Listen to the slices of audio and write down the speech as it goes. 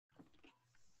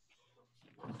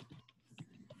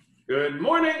Good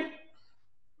morning.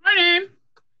 Morning.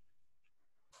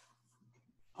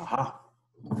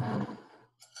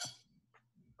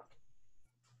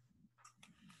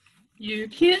 You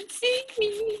can't see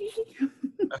me.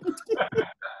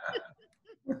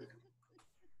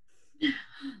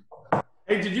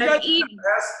 Hey, did you guys need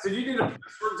a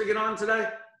password to get on today?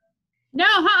 No,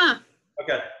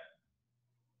 Okay.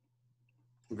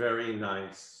 Very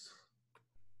nice.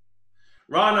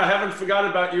 Ron, I haven't forgot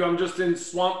about you. I'm just in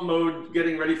swamp mode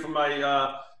getting ready for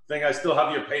my thing. I still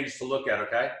have your page to look at,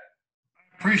 okay?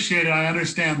 Appreciate it. I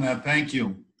understand that. Thank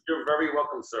you. You're very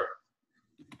welcome, sir.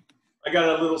 I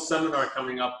got a little seminar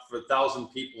coming up for 1,000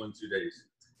 people in 2 days.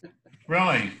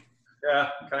 Really?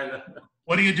 Yeah, kind of.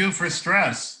 What do you do for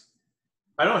stress?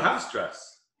 I don't have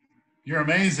stress. You're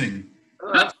amazing. I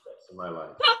don't have stress in my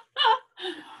life.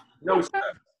 No stress.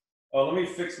 Oh, let me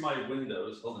fix my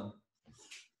windows. Hold on.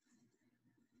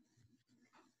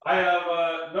 I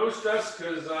have no stress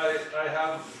because I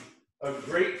have a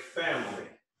great family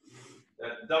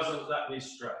that doesn't let me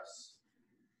stress.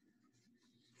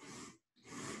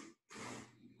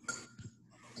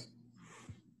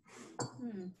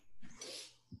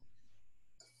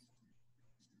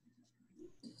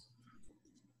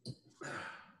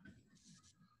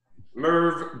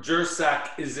 Merv Jersak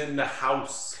is in the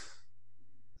house.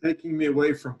 Taking me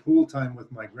away from pool time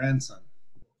with my grandson.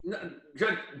 No,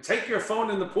 good. Take your phone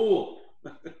in the pool.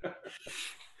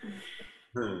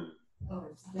 Hi,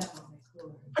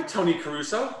 Tony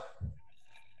Caruso.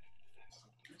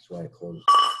 That's why I closed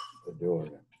the door.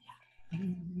 I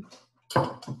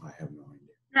have no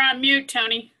idea. You're on mute,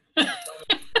 Tony.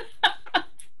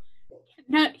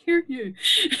 Cannot hear you.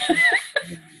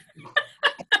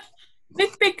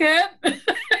 Let's pick up.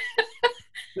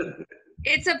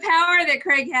 It's a power that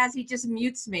Craig has. He just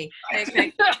mutes me.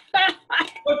 Okay.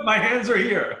 Look, my hands are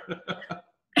here.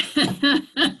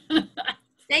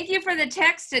 Thank you for the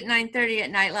text at 9:30 at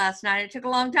night last night. It took a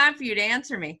long time for you to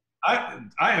answer me. I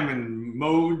am in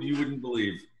mode you wouldn't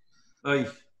believe. I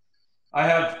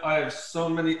have so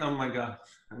many. Oh my God.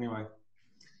 Anyway,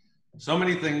 so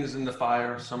many things in the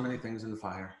fire. So many things in the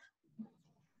fire.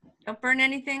 Don't burn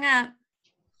anything up.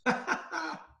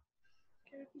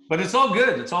 But it's all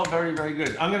good. It's all very, very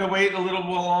good. I'm going to wait a little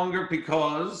more longer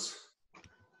because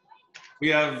we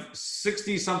have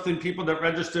 60-something people that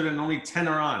registered and only 10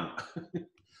 are on.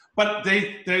 But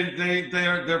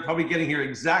they're probably getting here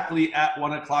exactly at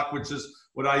 1 o'clock, which is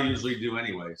what I usually do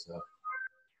anyway.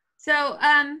 So,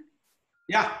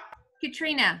 yeah.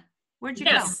 Katrina, where'd you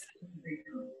Yes.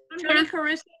 go?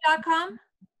 TonyCaruso.com?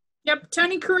 Yep,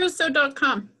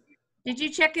 TonyCaruso.com. Did you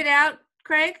check it out,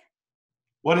 Craig?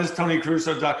 What is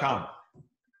TonyCaruso.com?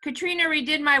 Katrina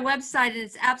redid my website and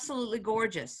it's absolutely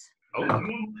gorgeous. Oh.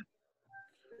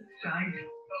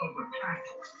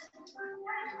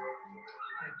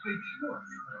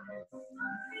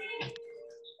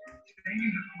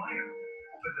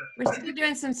 We're still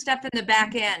doing some stuff in the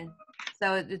back end,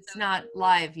 so it's not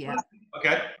live yet.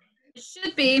 Okay. It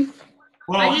should be.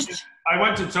 Well, I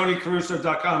went to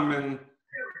TonyCaruso.com and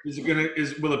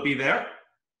will it be there?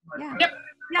 Yeah. Yep.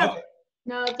 Yeah. Okay.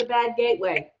 No, it's a bad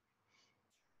gateway.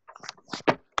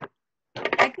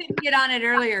 I couldn't get on it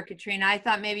earlier, Katrina. I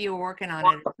thought maybe you were working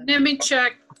on it. Let me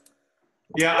check.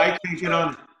 Yeah, I can get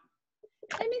on.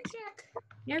 Let me check.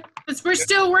 Yep. Because we're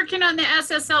still working on the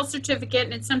SSL certificate,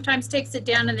 and it sometimes takes it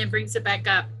down and then brings it back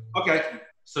up. Okay.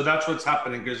 So that's what's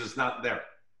happening because it's not there.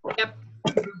 Yep.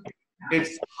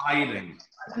 It's hiding.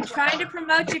 I'm trying to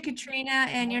promote you, Katrina,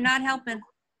 and you're not helping.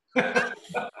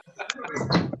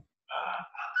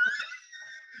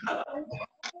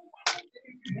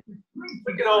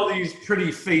 Look at all these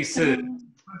pretty faces.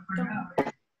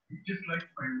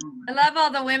 I love all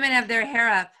the women have their hair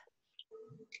up.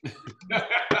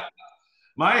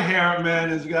 My hair, man,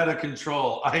 has got to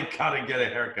control. I gotta get a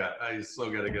haircut. I still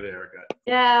gotta get a haircut.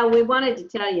 Yeah, we wanted to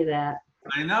tell you that.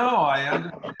 I know. I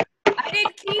understand. I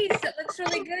did Keys. It looks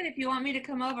really good if you want me to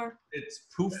come over. It's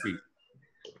poofy.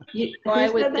 Well, I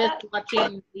Who was said that? just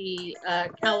watching the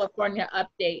California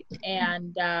update,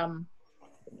 and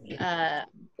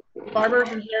barbers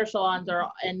and hair salons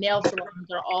and nail salons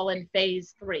are all in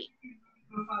phase 3.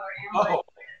 Oh,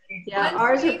 Yeah,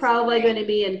 ours are probably going to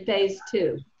be in phase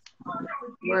 2.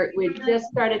 We just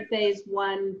started phase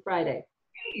 1 Friday.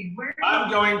 I'm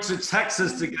going to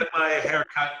Texas to get my hair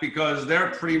cut because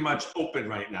they're pretty much open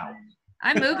right now.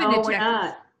 I'm moving Oh, to we're Texas.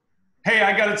 not. Hey,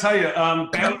 I got to tell you,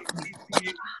 Baylor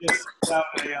just put out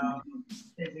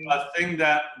a thing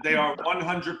that they are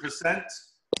 100%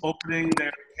 opening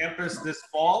their campus this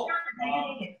fall.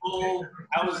 Full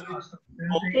housing.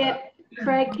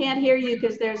 Craig can't hear you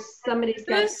because somebody's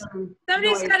got some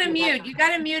Somebody's noise got to in the mute. background. You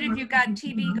got to mute if you've got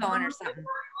TV going or something.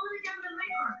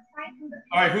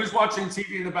 All right, who's watching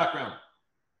TV in the background?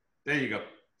 There you go.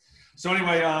 So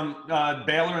anyway,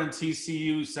 Baylor and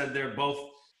TCU said they're both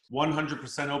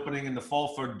 100% opening in the fall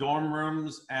for dorm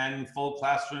rooms and full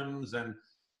classrooms and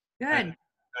Good.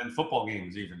 and football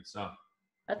games even. So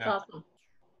That's yeah. awesome.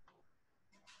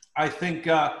 I think,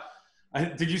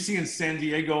 did you see in San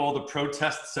Diego all the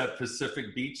protests at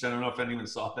Pacific Beach? I don't know if anyone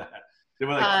saw that. There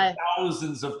were like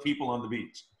thousands of people on the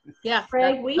beach. Yeah.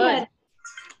 Craig, that's we good. had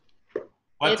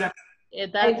What?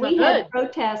 That's we good. had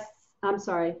protests. I'm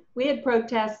sorry. We had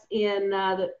protests in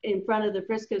front of the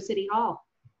Frisco City Hall.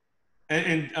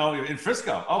 In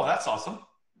Frisco. Oh, that's awesome.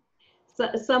 So,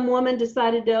 some woman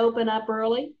decided to open up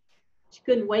early. She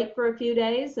couldn't wait for a few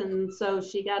days, and so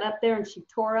she got up there and she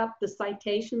tore up the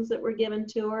citations that were given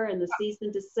to her and the cease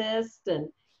and desist. And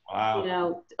wow, you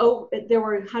know, there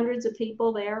were hundreds of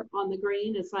people there on the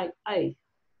green. It's like, hey,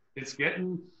 it's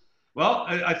getting. Well,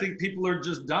 I think people are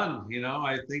just done. You know,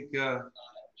 I think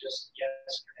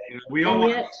we all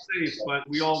want to be safe, but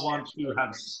we all want to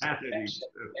have sanity.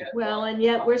 Well, and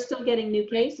yet we're still getting new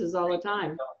cases all the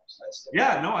time.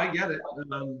 Yeah, no, I get it.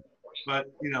 But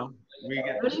you know, we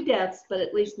get No new deaths, but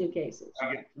at least new cases.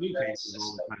 new cases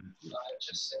all the time.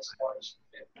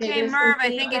 Okay, there's Merv, some I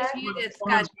think it's feedback. you that's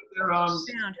got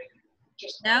sound.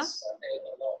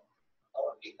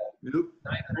 No?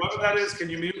 Whoever that is, can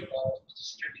you mute?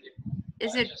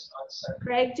 Is it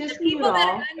Craig, just mute people that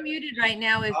all. are unmuted right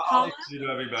now? Is I'll Paula, mute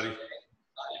everybody.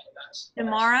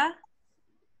 Tamara?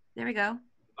 There we go.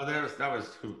 Oh, that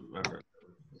was whoever.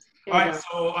 There All you right, go.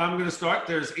 so I'm going to start.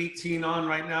 There's 18 on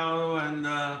right now, and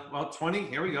well, 20.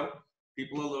 Here we go.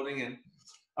 People are loading in.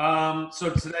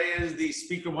 So today is the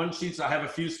speaker one sheets. I have a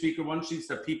few speaker one sheets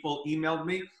that people emailed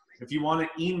me. If you want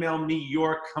to email me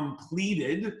your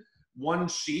completed one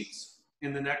sheet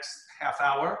in the next half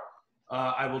hour,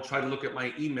 I will try to look at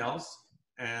my emails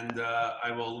and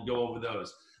I will go over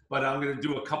those. But I'm going to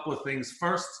do a couple of things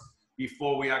first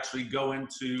before we actually go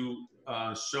into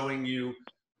showing you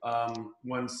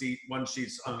one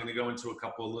sheets. I'm going to go into a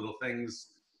couple of little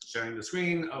things, sharing the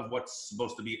screen of what's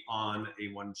supposed to be on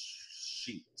a one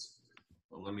sheet.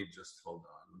 Well, let me just hold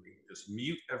on. Let me just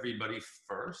mute everybody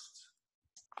first.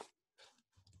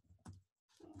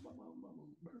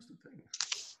 Where's the thing?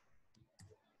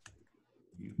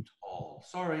 Mute all.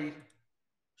 Sorry.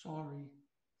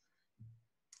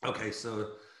 Okay, so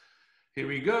here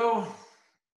we go.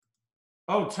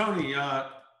 Oh, Tony,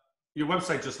 your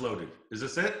website just loaded. Is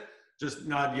this it? Just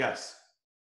nod yes.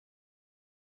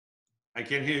 I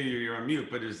can't hear you. You're on mute,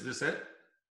 but is this it?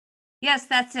 Yes,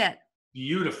 that's it.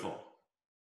 Beautiful.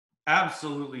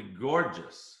 Absolutely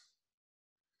gorgeous.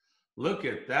 Look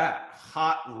at that.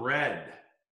 Hot red.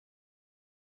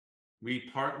 We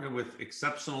partner with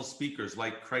exceptional speakers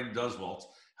like Craig Duswalt,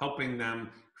 helping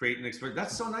them create an experience.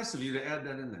 That's so nice of you to add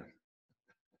that in there.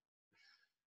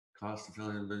 Cost of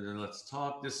filling, let's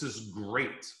talk. This is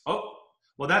great. Oh,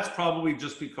 well, that's probably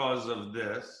just because of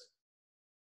this.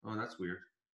 Oh, that's weird.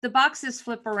 The boxes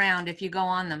flip around if you go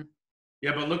on them.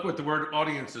 Yeah, but look what the word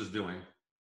audience is doing.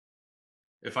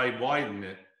 If I widen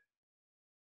it,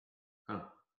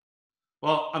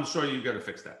 well, I'm sure you got to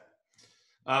fix that.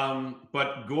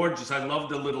 But gorgeous. I love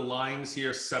the little lines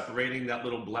here separating. That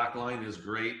little black line is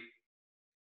great.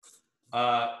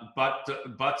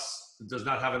 Butts does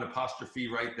not have an apostrophe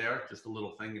right there. Just a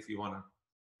little thing if you want to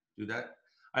do that.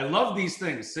 I love these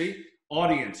things. See,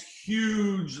 audience,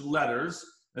 huge letters,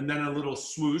 and then a little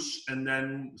swoosh, and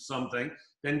then something.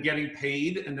 Then getting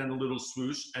paid, and then a little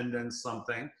swoosh, and then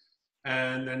something,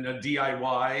 and then a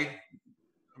DIY.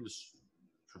 I'm just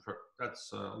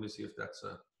that's. Let me see if that's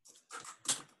a.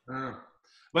 I don't know.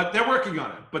 But they're working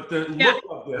on it. But the look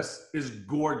of this is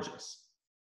gorgeous.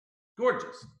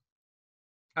 Gorgeous.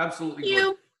 Absolutely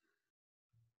gorgeous.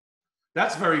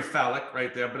 That's very phallic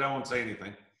right there, but I won't say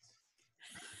anything.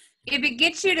 If it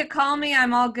gets you to call me,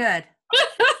 I'm all good.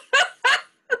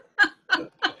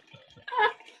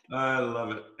 I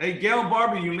love it. Hey, Gail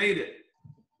Barber, you made it.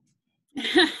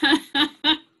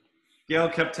 Gail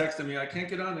kept texting me, I can't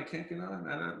get on.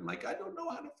 And I'm like, I don't know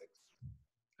how to fix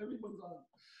it. Everyone's on.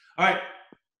 All right.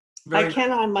 I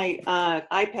can on my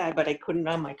iPad, but I couldn't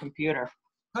on my computer.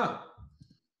 Huh.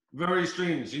 Very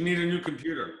strange. You need a new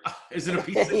computer. Is it a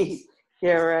PC?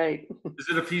 Yeah, right. Is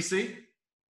it a PC?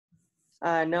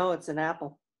 No, it's an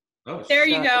Apple. Oh, There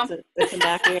you go. It's a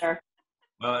Mac Air.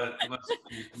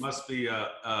 It must be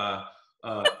a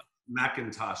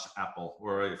Macintosh Apple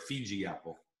or a Fiji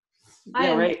Apple. I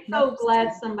am right. so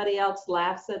glad somebody else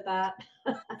laughs at that.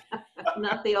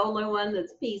 Not the only one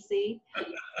that's PC.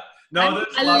 No, there's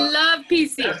I a lot, love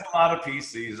PC. there's a lot of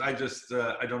PCs. I just,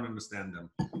 I don't understand them.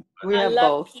 We I have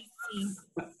love both. PC.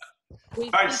 We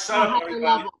All right, speak shut up, higher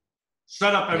everybody. level.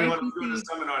 Shut up, everyone. Thank I'm you, doing a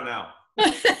seminar now.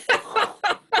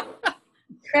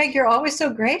 Greg, you're always so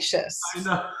gracious. I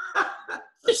know.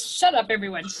 Just shut up,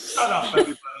 everyone. Shut up,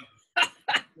 everybody.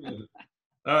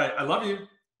 All right, I love you.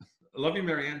 I love you,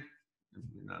 Marianne.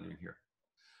 You're not even here.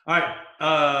 All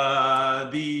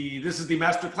right, this is the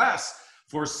master class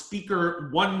for Speaker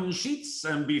One Sheets.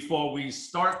 And before we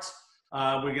start,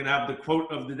 we're going to have the quote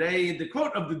of the day. The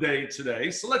quote of the day today,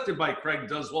 selected by Craig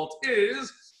Duswalt,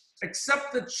 is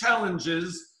 "Accept the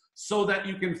challenges so that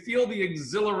you can feel the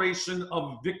exhilaration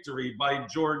of victory" by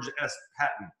George S.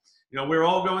 Patton. You know, we're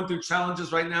all going through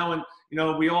challenges right now, and you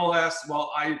know, we all ask,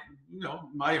 well,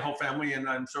 my whole family, and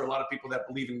I'm sure a lot of people that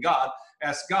believe in God,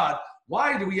 ask God,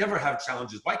 why do we ever have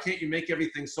challenges? Why can't you make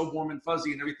everything so warm and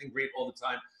fuzzy and everything great all the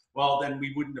time? Well, then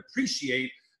we wouldn't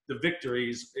appreciate the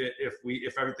victories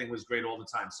if everything was great all the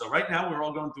time. So right now we're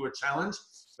all going through a challenge,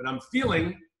 but I'm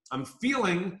feeling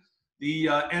the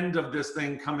end of this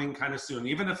thing coming kind of soon,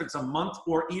 even if it's a month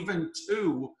or even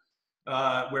two,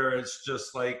 where it's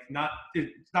just like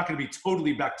it's not going to be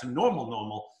totally back to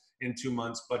normal in 2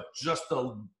 months, but just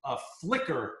a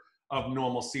flicker of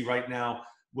normalcy right now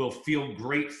will feel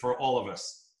great for all of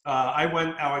us.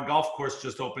 Our golf course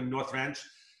just opened, North Ranch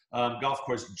golf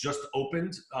course just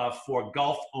opened for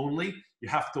golf only. You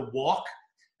have to walk.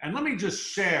 And let me just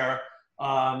share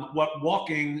what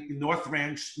walking North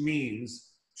Ranch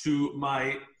means to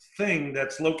my thing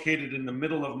that's located in the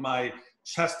middle of my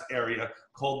chest area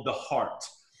called the heart.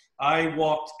 I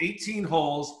walked 18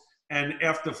 holes, and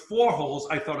after 4 holes,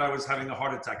 I thought I was having a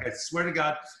heart attack. I swear to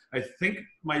God, I think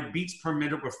my beats per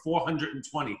minute were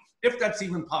 420, if that's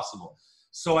even possible.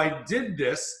 So I did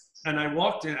this, and I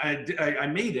walked in, I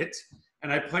made it,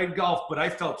 and I played golf, but I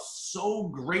felt so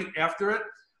great after it.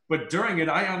 But during it,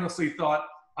 I honestly thought,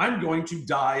 I'm going to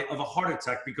die of a heart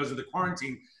attack because of the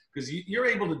quarantine, because you're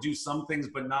able to do some things,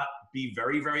 but not be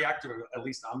very, very active. At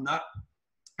least I'm not.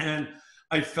 And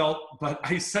but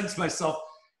I said to myself,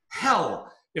 hell,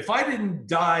 if I didn't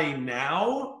die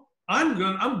now, I'm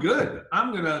good.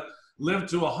 I'm gonna live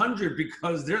to 100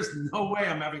 because there's no way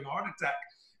I'm having a heart attack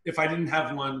if I didn't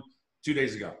have one 2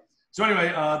 days ago. So anyway,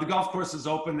 the golf course is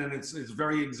open and it's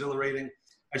very exhilarating.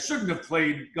 I shouldn't have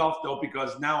played golf though,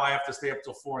 because now I have to stay up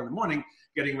till 4 in the morning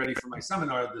getting ready for my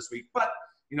seminar this week. But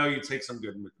you know, you take some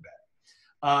good with the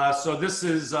bad. So this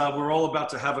is, we're all about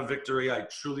to have a victory. I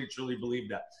truly, truly believe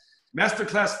that.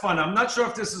 Masterclass fun. I'm not sure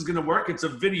if this is gonna work. It's a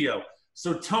video.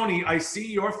 So Tony, I see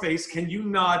your face. Can you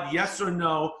nod yes or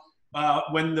no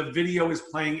when the video is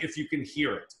playing, if you can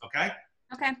hear it, okay?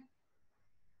 Okay.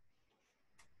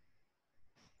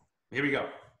 Here we go.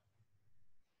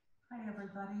 Hi,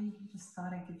 everybody. Just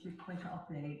thought I'd give you a quick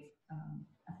update.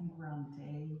 I think we're on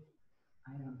day,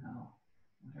 I don't know,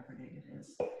 whatever day it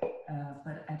is.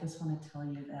 But I just want to tell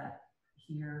you that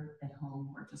here at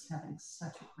home, we're just having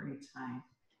such a great time.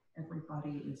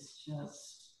 Everybody is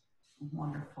just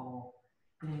wonderful.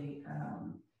 They,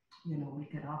 you know, we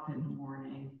get up in the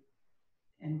morning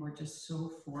and we're just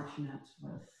so fortunate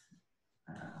with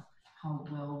how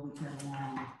well we get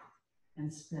along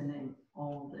and spending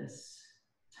all this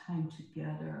time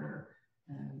together.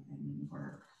 And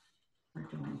we're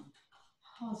doing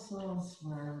puzzles,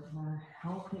 we're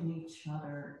helping each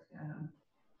other.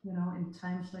 You know, in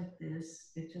times like this,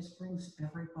 it just brings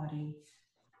everybody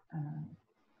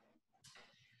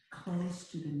close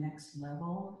to the next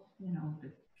level. You know,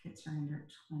 the kids are in their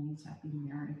 20s. I've been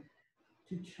married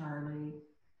to Charlie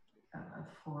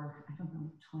for, I don't know,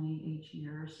 28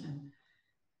 years. And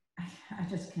I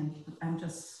just can't, I'm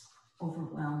just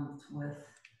overwhelmed with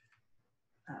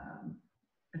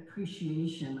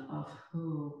appreciation of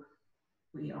who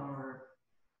we are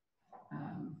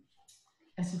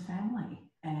as a family.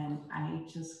 And I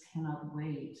just cannot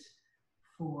wait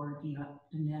for the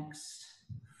next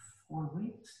 4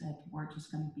 weeks that we're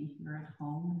just going to be here at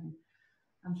home. And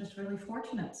I'm just really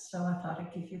fortunate. So I thought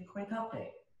I'd give you a quick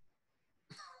update.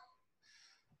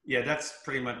 Yeah, that's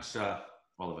pretty much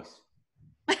all of us.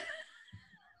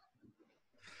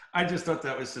 I just thought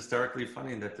that was hysterically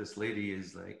funny that this lady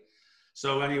is like,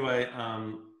 so anyway,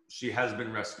 she has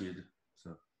been rescued.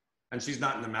 So, and she's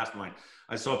not in the mastermind.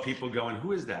 I saw people going,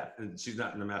 who is that? And she's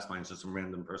not in the mastermind, it's just some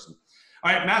random person.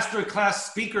 All right, masterclass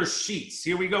speaker sheets.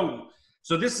 Here we go.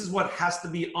 So this is what has to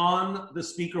be on the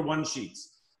speaker one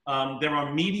sheets. There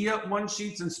are media one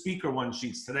sheets and speaker one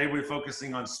sheets. Today we're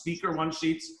focusing on speaker one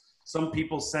sheets. Some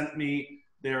people sent me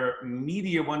their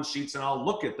media one sheets and I'll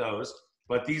look at those,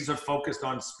 but these are focused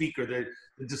on speaker.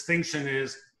 The distinction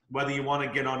is whether you want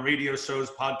to get on radio shows,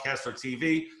 podcasts, or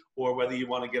TV, or whether you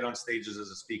want to get on stages as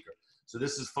a speaker. So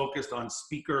this is focused on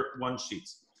speaker one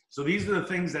sheets. So these are the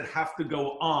things that have to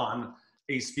go on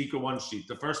a speaker one sheet.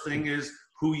 The first thing is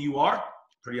who you are,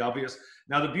 pretty obvious.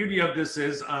 Now the beauty of this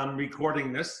is I'm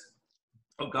recording this.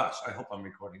 Oh gosh, I hope I'm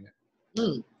recording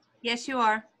it. Yes, you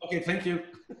are. Okay, thank you.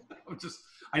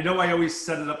 I know I always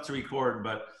set it up to record,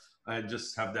 but I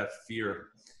just have that fear.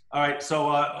 All right, so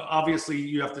obviously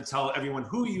you have to tell everyone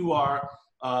who you are.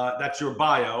 That's your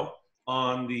bio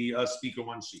on the speaker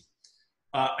one sheet.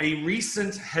 A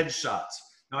recent headshot.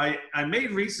 Now I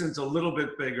made recent a little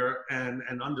bit bigger and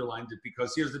underlined it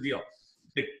because here's the deal.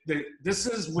 This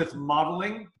is with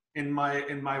modeling. In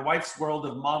my wife's world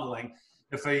of modeling,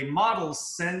 if a model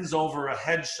sends over a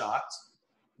headshot,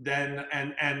 then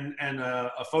and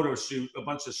a photo shoot, a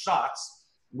bunch of shots,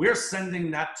 we're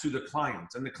sending that to the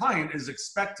client, and the client is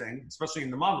expecting, especially in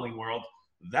the modeling world,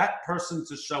 that person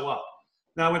to show up.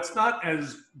 Now it's not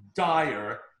as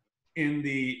dire in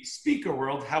the speaker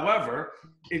world, however,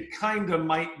 it kind of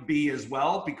might be as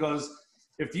well, because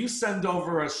if you send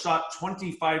over a shot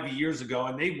 25 years ago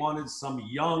and they wanted some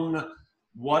young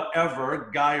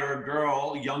whatever guy or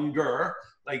girl, younger,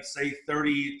 like say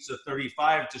 30 to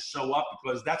 35 to show up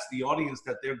because that's the audience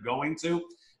that they're going to,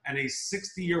 and a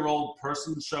 60-year-old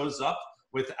person shows up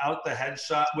without the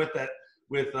headshot,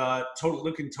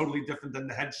 looking totally different than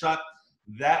the headshot,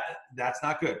 that's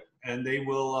not good. And they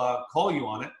will call you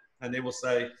on it, and they will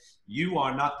say, you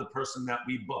are not the person that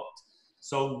we booked.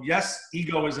 So yes,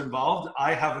 ego is involved.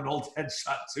 I have an old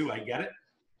headshot too, I get it.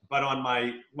 But on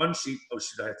my one sheet, oh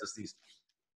shit, I have to sneeze.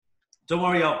 Don't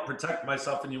worry, I'll protect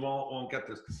myself and you won't get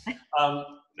this.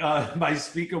 My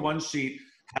speaker one sheet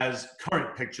has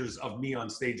current pictures of me on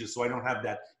stages, so I don't have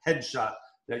that headshot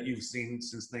that you've seen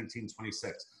since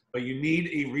 1926. But you need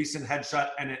a recent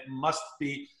headshot, and it must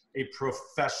be a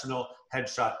professional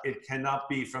headshot. It cannot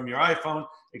be from your iPhone.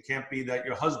 It can't be that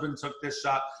your husband took this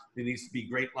shot. There needs to be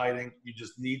great lighting. You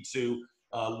just need to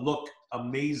look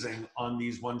amazing on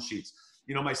these one sheets.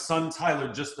 You know, my son Tyler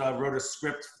just wrote a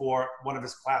script for one of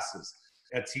his classes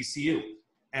at TCU.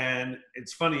 And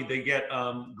it's funny, they get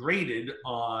graded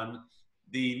on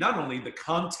not only the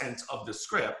content of the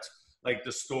script, like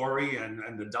the story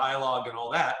and the dialogue and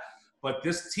all that, but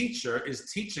this teacher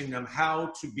is teaching them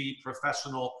how to be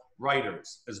professional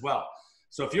writers as well.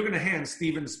 So if you're going to hand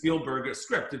Steven Spielberg a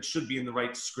script, it should be in the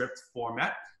right script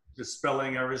format. The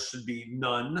spelling errors should be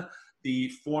none. The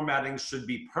formatting should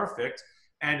be perfect.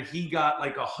 And he got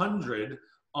like 100,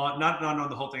 not on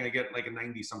the whole thing, I get like a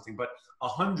 90 something, but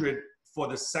 100 for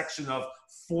the section of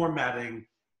formatting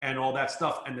and all that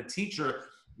stuff. And the teacher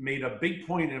made a big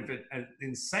point of it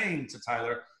in saying to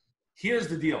Tyler, here's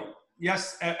the deal.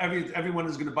 Yes, everyone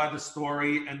is going to buy the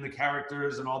story and the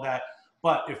characters and all that.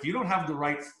 But if you don't have the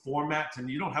right format and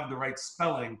you don't have the right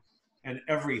spelling and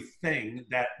everything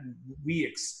that we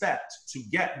expect to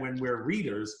get when we're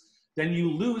readers, then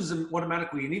you lose them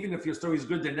automatically. And even if your story is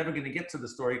good, they're never going to get to the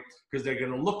story because they're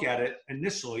going to look at it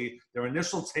initially. Their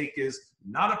initial take is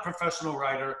not a professional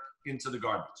writer, into the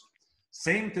garbage.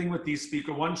 Same thing with these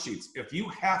speaker one sheets. If you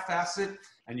half-ass it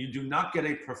and you do not get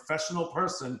a professional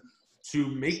person to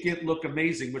make it look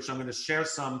amazing, which I'm going to share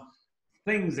some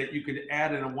things that you could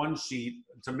add in a one sheet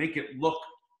to make it look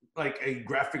like a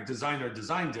graphic designer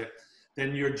designed it,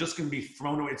 then you're just going to be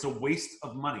thrown away. It's a waste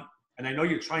of money. And I know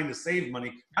you're trying to save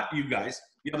money. Not you guys,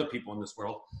 the other people in this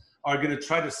world are going to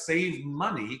try to save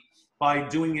money by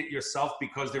doing it yourself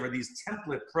because there are these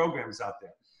template programs out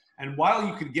there. And while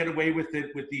you could get away with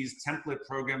it with these template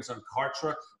programs on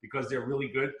Kartra because they're really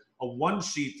good, a one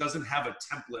sheet doesn't have a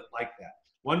template like that.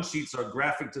 One sheets are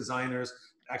graphic designers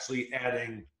actually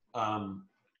adding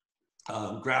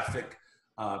graphic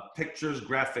pictures,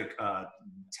 graphic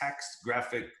text,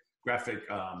 graphic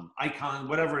icon,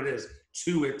 whatever it is,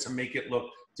 to it to make it look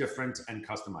different and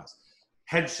customized.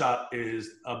 Headshot is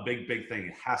a big thing.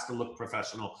 It has to look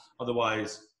professional.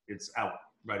 Otherwise, it's out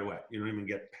right away. You don't even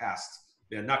get past.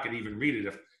 They're not going to even read it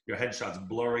if your headshot's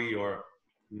blurry or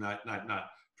not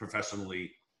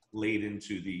professionally laid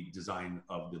into the design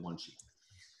of the one sheet.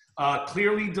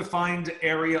 Clearly defined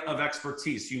area of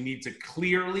expertise. You need to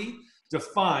clearly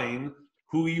define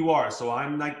who you are. So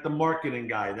I'm like the marketing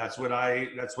guy. That's what I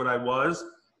was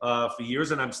for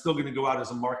years, and I'm still going to go out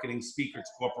as a marketing speaker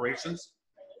to corporations.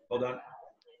 Hold on.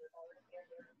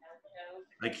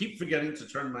 I keep forgetting to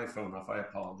turn my phone off. I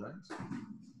apologize.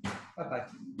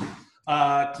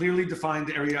 Bye-bye. Clearly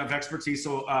defined area of expertise.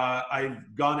 So I've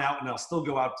gone out, and I'll still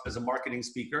go out as a marketing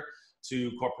speaker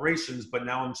to corporations, but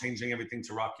now I'm changing everything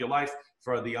to Rock Your Life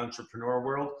for the entrepreneur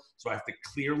world. So I have to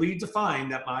clearly define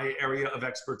that my area of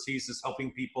expertise is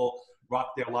helping people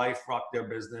rock their life, rock their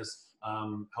business,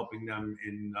 helping them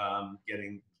in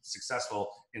getting successful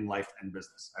in life and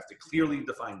business. I have to clearly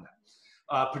define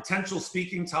that. Potential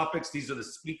speaking topics. These are the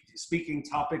speaking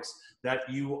topics that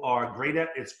you are great at.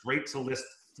 It's great to list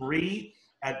 3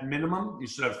 at minimum. You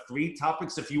should have 3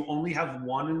 topics. If you only have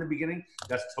 1 in the beginning,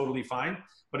 that's totally fine,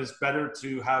 but it's better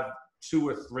to have 2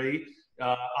 or 3.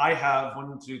 I have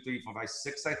 1, 2, 3, 4, 5,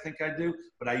 6, I think I do,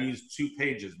 but I use 2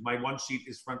 pages. My one sheet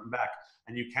is front and back,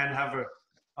 and you can have a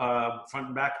front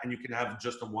and back, and you can have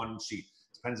just a 1 sheet,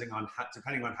 depending on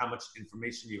how much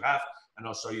information you have, and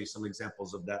I'll show you some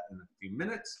examples of that in a few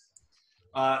minutes.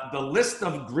 The list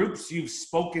of groups you've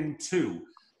spoken to.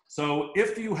 So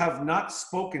if you have not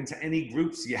spoken to any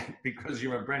groups yet because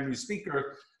you're a brand new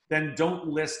speaker, then don't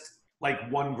list like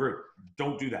 1 group.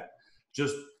 Don't do that.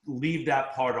 Just leave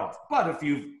that part off. But if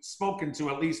you've spoken to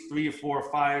at least 3 or 4 or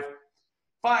 5,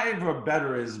 5 or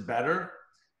better is better.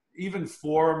 Even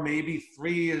 4, maybe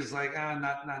 3 is like,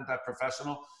 not that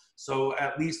professional. So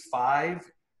at least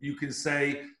 5, you can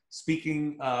say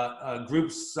speaking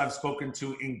groups I've spoken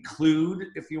to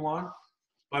include if you want.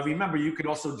 But remember, you could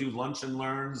also do lunch and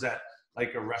learns at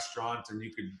like a restaurant, and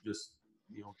you could just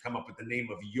come up with the name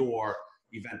of your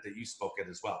event that you spoke at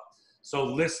as well. So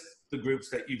list the groups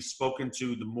that you've spoken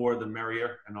to, the more the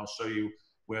merrier, and I'll show you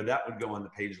where that would go on the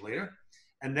page later.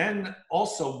 And then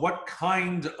also what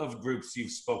kind of groups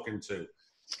you've spoken to.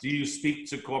 Do you speak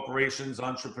to corporations,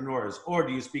 entrepreneurs, or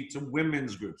do you speak to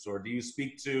women's groups, or do you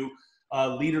speak to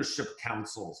leadership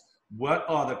councils? What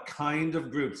are the kind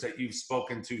of groups that you've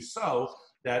spoken to so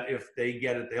that if they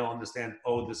get it, they'll understand,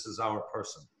 oh, this is our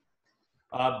person.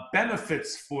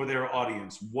 Benefits for their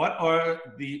audience. What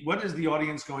is the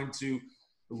audience going to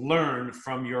learn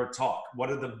from your talk? What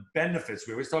are the benefits?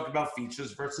 We always talk about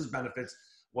features versus benefits.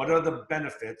 What are the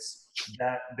benefits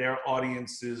that their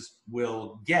audiences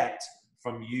will get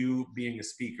from you being a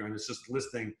speaker? And it's just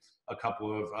listing a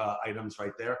couple of items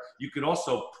right there. You could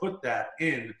also put that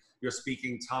in your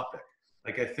speaking topic.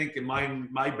 Like I think in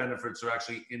my benefits are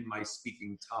actually in my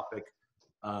speaking topic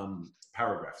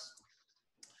paragraphs.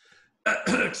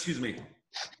 Excuse me.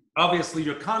 Obviously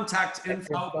your contact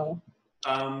info.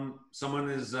 Someone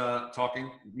is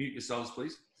talking. Mute yourselves,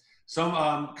 please.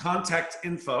 Some contact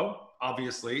info.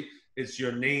 Obviously, it's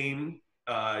your name,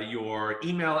 your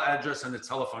email address, and a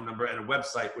telephone number, and a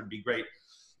website would be great.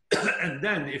 And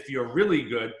then, if you're really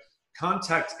good,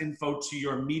 contact info to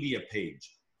your media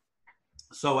page.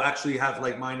 So actually have,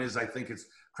 like mine is, I think it's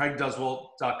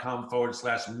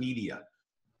craigduswalt.com/media.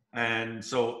 And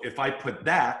so if I put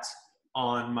that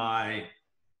on my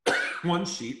one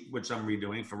sheet, which I'm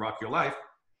redoing for Rock Your Life,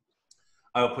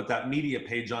 I will put that media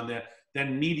page on there.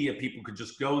 Then media people could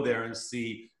just go there and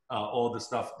see all the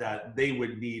stuff that they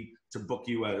would need to book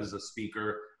you as a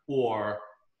speaker or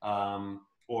a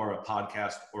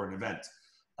podcast or an event.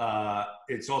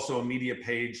 It's also a media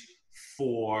page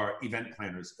for event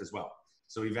planners as well.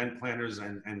 So event planners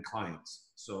and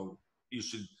clients. So you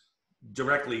should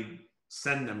directly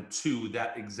send them to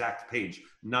that exact page,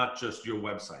 not just your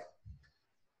website.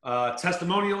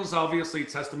 Testimonials, obviously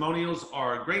testimonials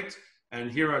are great. And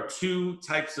here are 2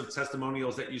 types of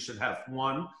testimonials that you should have.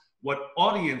 1, what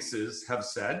audiences have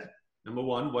said. Number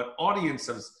 1, what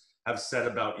audiences have said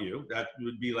about you. That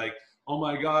would be like, oh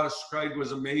my gosh, Craig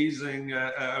was amazing.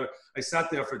 I sat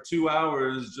there for 2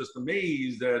 hours just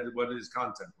amazed at what his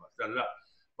content was. Da, da, da.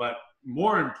 But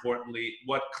more importantly,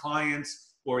 what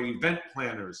clients or event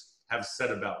planners have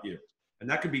said about you. And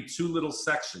that could be 2 little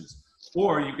sections.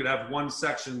 Or you could have 1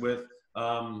 section with,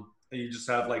 you just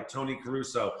have like Tony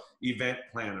Caruso, event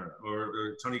planner,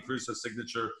 or Tony Caruso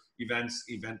signature events,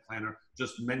 event planner.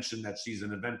 Just mention that she's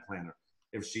an event planner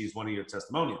if she's one of your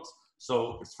testimonials.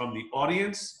 So it's from the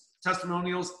audience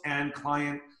testimonials and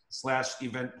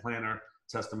client/event planner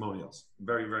testimonials.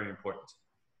 Very, very important.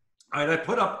 All right, I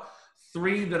put up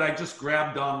 3 that I just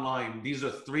grabbed online. These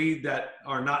are 3 that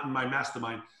are not in my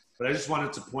mastermind, but I just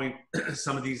wanted to point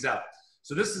some of these out.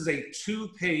 So this is a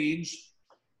 2-page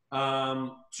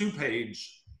one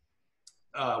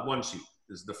sheet.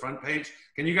 This is the front page.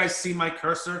 Can you guys see my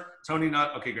cursor? Tony,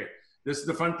 not? Okay, great. This is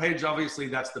the front page. Obviously,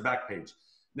 that's the back page.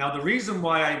 Now, the reason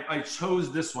why I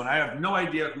chose this one, I have no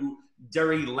idea who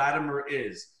Derry Latimer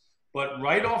is. But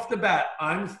right off the bat,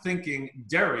 I'm thinking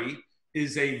Derry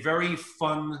is a very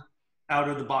fun,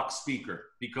 out-of-the-box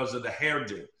speaker because of the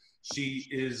hairdo. She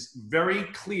is very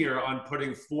clear on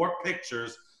putting 4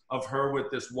 pictures of her with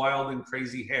this wild and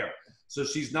crazy hair. So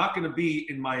she's not going to be,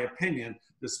 in my opinion,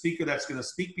 the speaker that's going to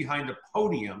speak behind a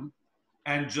podium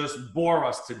and just bore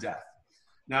us to death.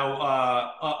 Now,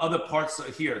 other parts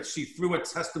here, she threw a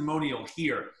testimonial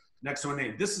here next to her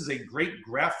name. This is a great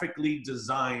graphically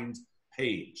designed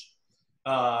page.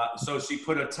 So she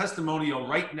put a testimonial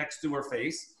right next to her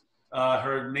face.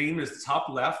 Her name is top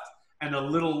left, and a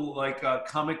little like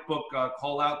comic book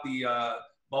call out the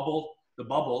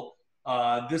bubble.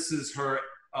 This is her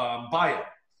bio,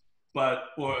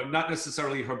 or not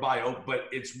necessarily her bio, but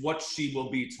it's what she will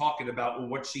be talking about or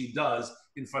what she does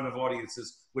in front of audiences,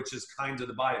 which is kind of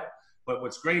the bio. But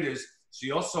what's great is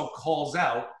she also calls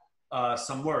out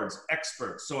some words,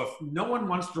 expert. So if no one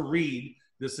wants to read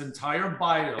this entire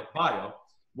bio,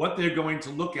 what they're going to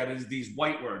look at is these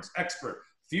white words, expert,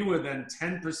 fewer than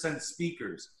 10%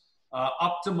 speakers,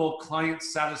 optimal client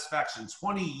satisfaction,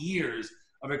 20 years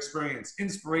of experience,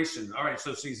 inspiration. All right,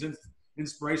 so she's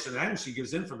inspiration and she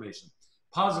gives information.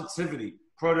 Positivity,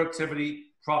 productivity,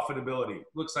 profitability.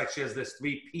 Looks like she has this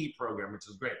 3P program, which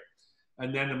is great.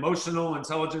 And then emotional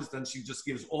intelligence, then she just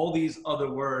gives all these other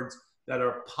words that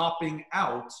are popping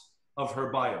out of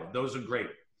her bio. Those are great.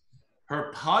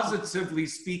 Her positively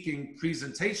speaking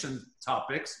presentation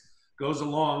topics goes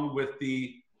along with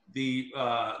the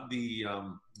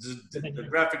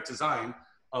graphic design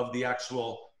of the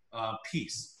actual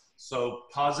piece. So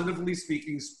positively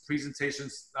speaking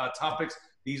presentations topics,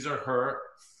 these are her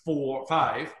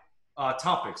 5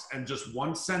 topics and just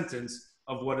one sentence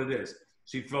of what it is.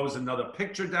 She throws another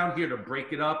picture down here to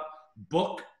break it up.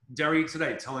 Book Derry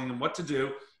today, telling him what to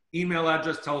do, email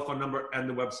address, telephone number, and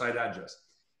the website address.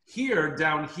 Here,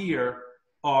 down here,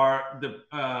 are the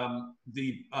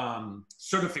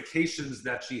certifications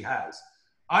that she has.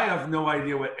 I have no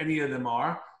idea what any of them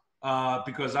are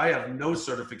because I have no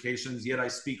certifications, yet I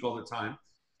speak all the time.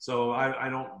 So I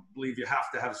don't believe you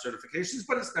have to have certifications,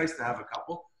 but it's nice to have a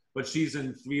couple. But she's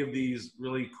in 3 of these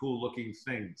really cool looking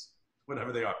things,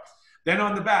 whatever they are. Then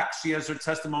on the back, she has her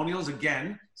testimonials,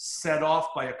 again, set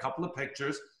off by a couple of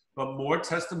pictures, but more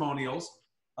testimonials,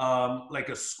 like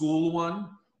a school one,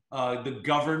 the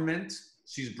government.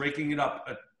 She's breaking it up,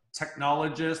 a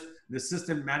technologist, an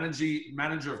assistant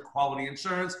manager of quality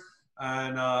insurance,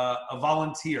 and a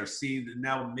volunteer. See,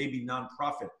 now maybe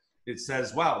nonprofit. It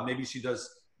says, wow, maybe she does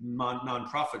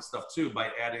nonprofit stuff too by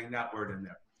adding that word in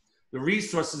there. The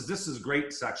resources, this is a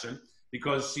great section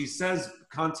because she says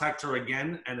contact her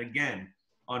again and again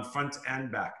on front and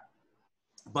back.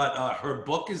 But her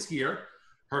book is here.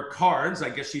 Her cards, I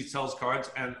guess she sells cards,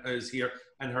 and is here.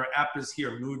 And her app is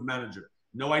here, Mood Manager.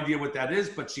 No idea what that is,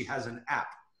 but she has an app.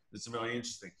 It's really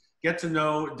interesting. Get to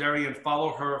know Derry and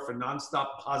follow her for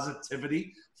nonstop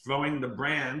positivity, throwing the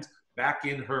brand back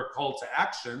in her call to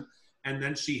action. And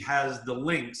then she has the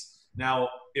links. Now,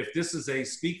 if this is a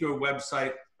speaker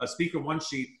website, a speaker one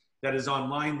sheet that is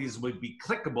online, these would be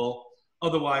clickable.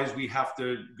 Otherwise, we have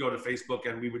to go to Facebook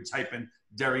and we would type in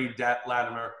Derry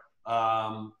Latimer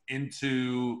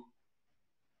into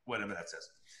whatever that says.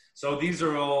 So these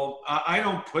are all, I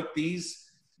don't put these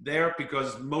there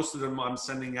because most of them I'm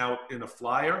sending out in a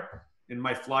flyer. In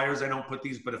my flyers, I don't put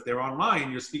these, but if they're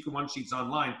online, your speaker one sheet's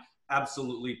online,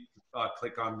 absolutely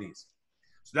click on these.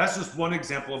 So that's just one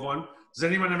example of one. Does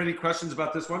anyone have any questions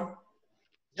about this one?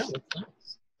 No, it's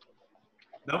nice.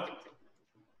 Nope.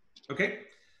 Okay.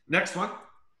 Next one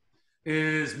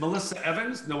is Melissa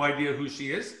Evans. No idea who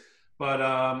she is, but,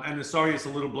 and sorry, it's a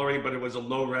little blurry, but it was a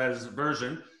low res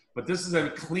version. But this is a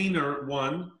cleaner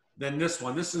one than this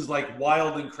one. This is like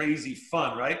wild and crazy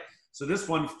fun, right? So this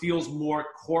one feels more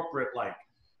corporate-like.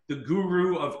 The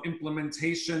guru of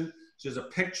implementation. She has a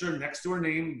picture next to her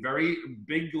name, very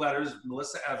big letters,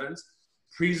 Melissa Evans.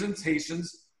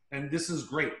 Presentations, and this is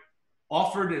great.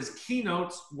 Offered as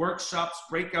keynotes, workshops,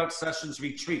 breakout sessions,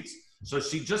 retreats. So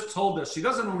she just told us she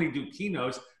doesn't only do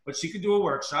keynotes, but she could do a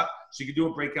workshop, she could do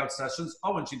a breakout sessions.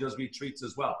 Oh, and she does retreats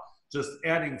as well. Just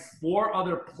adding 4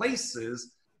 other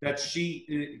places that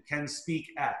she can speak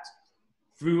at.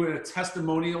 Threw a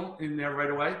testimonial in there right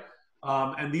away.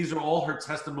 And these are all her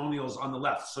testimonials on the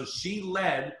left. So she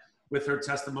led with her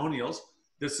testimonials.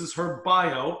 This is her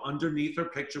bio underneath her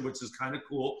picture, which is kind of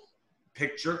cool.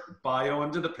 Picture, bio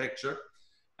under the picture.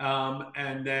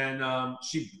 And then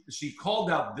she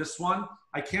called out this one.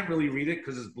 I can't really read it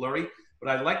because it's blurry, but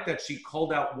I like that she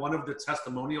called out one of the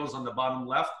testimonials on the bottom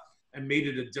left and made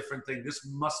it a different thing. This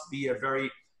must be a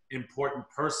very important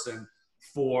person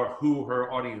for who her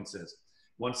audience is.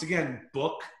 Once again,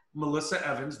 book Melissa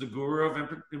Evans, the guru of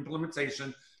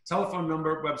implementation, telephone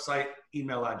number, website,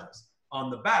 email address. On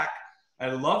the back, I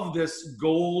love this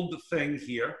gold thing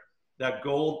here, that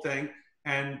gold thing,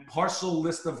 and partial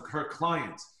list of her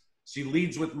clients. She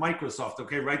leads with Microsoft,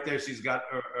 okay? Right there, she's got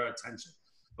her attention.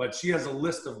 But she has a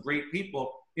list of great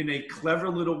people in a clever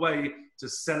little way to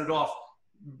set it off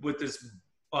with this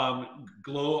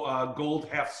gold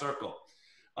half circle.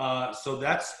 So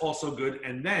that's also good.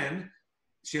 And then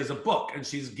she has a book, and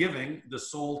she's giving the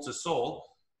soul to soul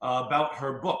about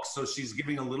her book. So she's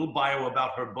giving a little bio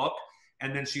about her book,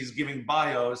 and then she's giving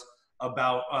bios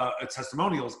about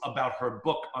testimonials about her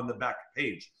book on the back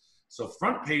page. So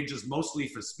front page is mostly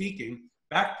for speaking.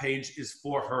 Back page is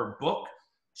for her book,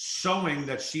 showing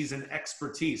that she's an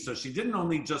expertise. So she didn't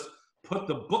only just put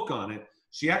the book on it,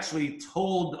 she actually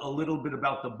told a little bit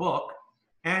about the book,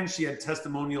 and she had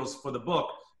testimonials for the book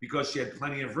because she had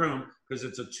plenty of room, because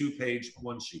it's a 2-page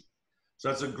one sheet. So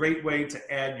that's a great way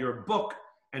to add your book,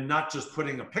 and not just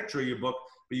putting a picture of your book,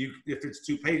 but if it's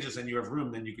 2 pages and you have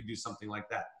room, then you could do something like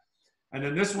that. And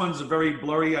then this one's very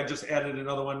blurry. I just added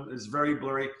another one. It's very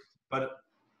blurry, but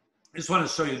I just want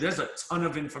to show you, there's a ton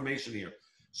of information here.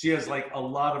 She has like a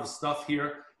lot of stuff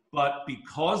here, but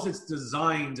because it's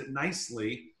designed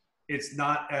nicely, it's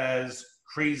not as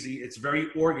crazy. It's very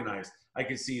organized. I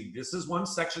can see this is one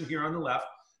section here on the left.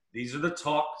 These are the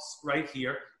talks right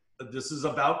here. This is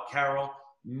about Carol.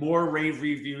 More rave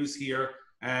reviews here.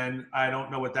 And I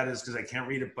don't know what that is because I can't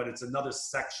read it, but it's another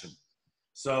section.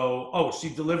 So, oh, she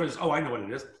delivers. Oh, I know what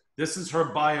it is. This is her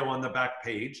bio on the back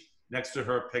page next to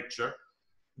her picture.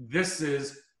 This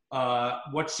is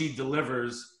what she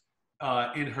delivers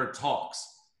in her talks,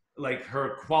 like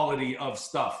her quality of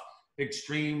stuff.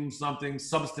 Extreme something,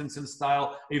 substance and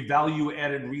style, a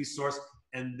value-added resource,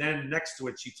 and then next to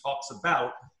it, she talks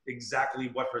about exactly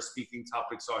what her speaking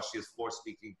topics are. She has 4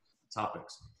 speaking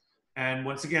topics. And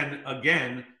once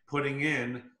again, putting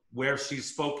in where she's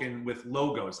spoken with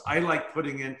logos. I like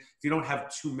putting in, if you don't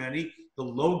have too many, the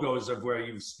logos of where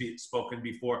you've spoken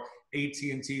before.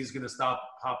 AT&T is going to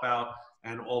pop out,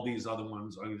 and all these other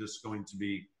ones are just going to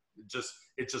be,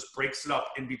 it just breaks it up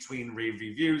in between rave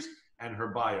reviews and her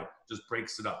bio, just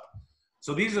breaks it up.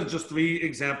 So these are just 3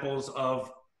 examples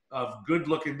of good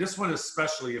looking. This one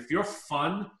especially, if you're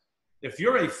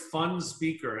a fun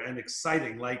speaker and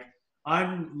exciting, like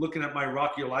I'm looking at my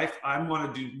Rock Your Life, I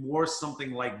want to do more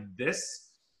something like this,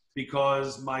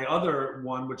 because my other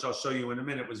one, which I'll show you in a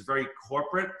minute, was very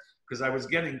corporate, because I was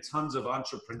getting tons of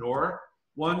entrepreneur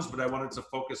ones, but I wanted to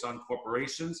focus on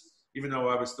corporations, even though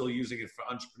I was still using it for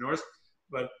entrepreneurs.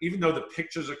 But even though the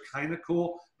pictures are kind of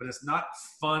cool, but it's not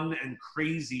fun and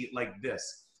crazy like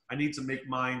this. I need to make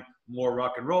mine more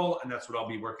rock and roll, and that's what I'll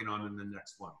be working on in the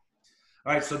next one.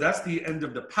 All right, so that's the end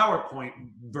of the PowerPoint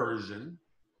version.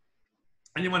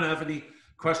 Anyone have any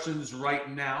questions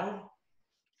right now?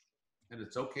 And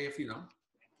it's okay if you don't.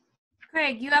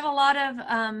 Craig, you have a lot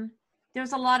of,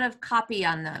 there's a lot of copy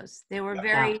on those. They were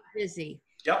very busy.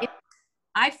 Yep.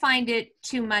 I find it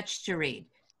too much to read,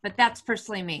 but that's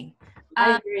personally me.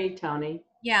 I agree, Tony.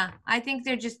 Yeah, I think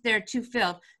they're too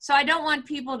filled. So I don't want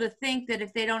people to think that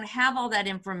if they don't have all that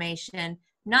information,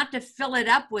 not to fill it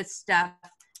up with stuff,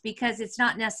 because it's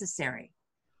not necessary.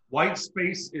 White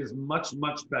space is much,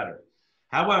 much better.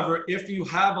 However, if you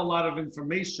have a lot of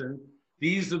information,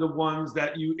 these are the ones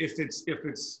that if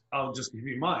it's, I'll just give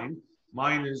you mine.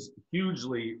 Mine is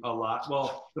hugely a lot.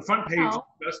 Well, the front page is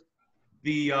just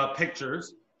the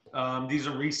pictures. These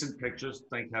are recent pictures,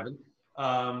 thank heaven.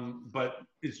 But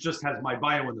it just has my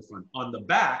bio in the front. On the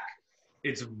back,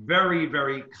 it's very,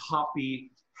 very copy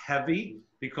heavy,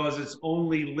 because it's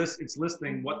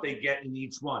listing what they get in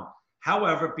each one.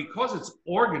 However, because it's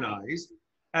organized,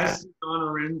 as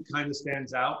honorin kind of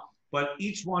stands out, but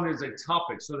each one is a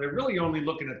topic. So they're really only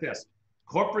looking at this.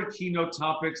 Corporate keynote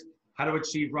topics, how to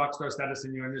achieve rockstar status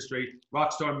in your industry,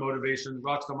 rockstar motivation,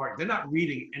 rockstar market. They're not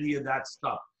reading any of that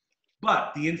stuff.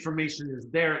 But the information is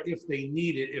there if they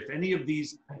need it. If any of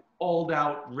these called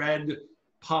out red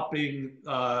popping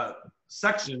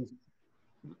sections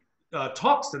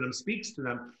talks to them, speaks to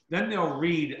them, then they'll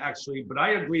read actually. But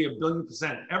I agree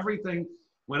 1,000,000,000%. Everything,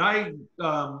 when I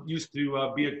used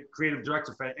to be a creative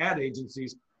director for ad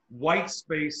agencies, white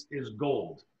space is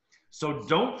gold. So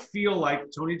don't feel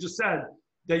like Tony just said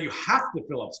that you have to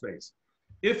fill up space.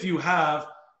 If you have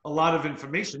a lot of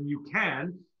information, you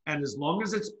can. And as long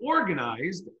as it's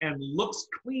organized and looks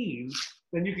clean,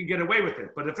 then you can get away with it.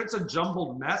 But if it's a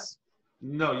jumbled mess,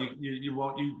 no, you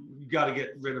won't. You got to get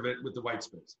rid of it with the white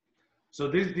space. So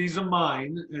these are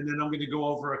mine, and then I'm going to go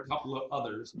over a couple of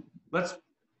others. Let's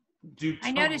do.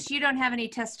 I noticed you don't have any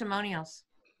testimonials.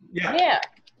 Yeah.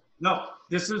 No,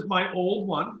 this is my old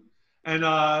one, and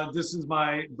this is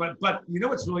my. But you know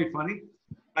what's really funny?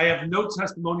 I have no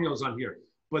testimonials on here,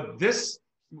 but this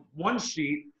one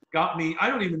sheet got me. I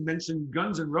don't even mention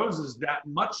Guns N' Roses that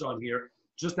much on here.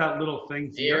 Just that little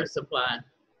thing here. Air supply.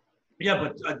 Yeah,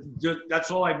 but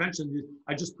that's all I mentioned.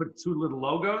 I just put 2 little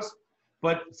logos.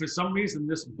 But for some reason,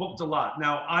 this booked a lot.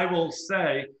 Now, I will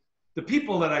say, the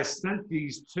people that I sent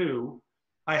these to,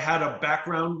 I had a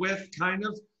background with, kind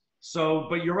of. So,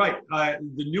 but you're right.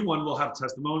 The new one will have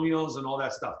testimonials and all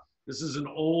that stuff. This is an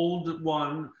old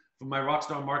one from my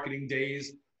RockStar marketing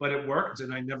days, but it worked,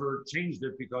 and I never changed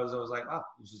it because I was like,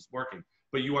 this is working.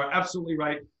 But you are absolutely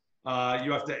right.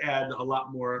 You have to add a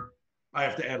lot more. I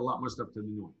have to add a lot more stuff to the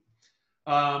new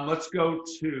one. Let's go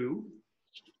to.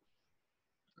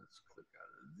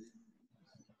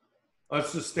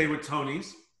 Let's just stay with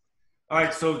Tony's. All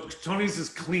right, so Tony's is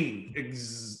clean.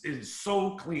 It's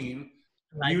so clean,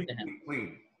 beautifully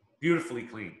clean, beautifully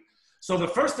clean. So the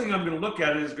first thing I'm going to look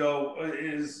at is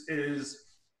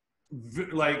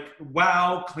like,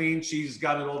 wow, clean. She's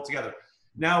got it all together.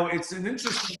 Now it's an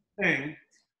interesting thing.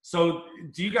 So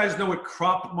do you guys know what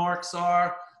crop marks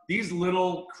are? These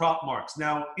little crop marks.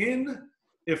 Now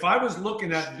if I was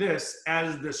looking at this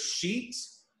as the sheet,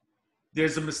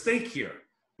 there's a mistake here.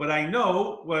 But I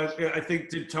know I think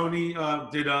did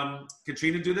Katrina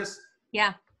do this?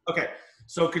 Yeah. Okay.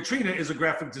 So Katrina is a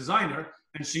graphic designer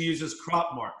and she uses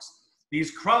crop marks.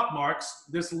 These crop marks,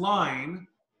 this line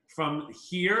from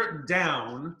here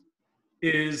down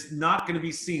is not going to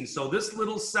be seen. So this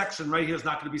little section right here is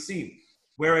not going to be seen.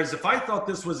 Whereas if I thought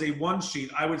this was a one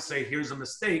sheet, I would say, here's a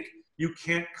mistake. You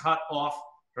can't cut off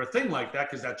her thing like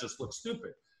that because that just looks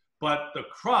stupid. But the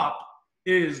crop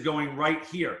is going right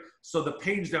here. So the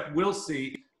page that we'll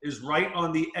see is right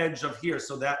on the edge of here.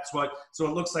 So so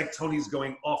it looks like Tony's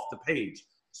going off the page.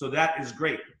 So that is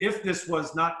great. If this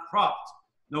was not cropped,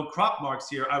 no crop marks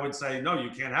here, I would say, no, you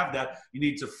can't have that. You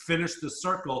need to finish the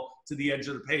circle to the edge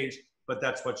of the page, but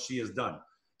that's what she has done.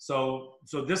 So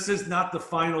this is not the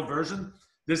final version.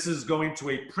 This is going to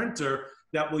a printer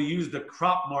that will use the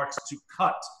crop marks to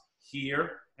cut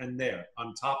here and there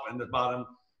on top and the bottom.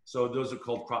 So those are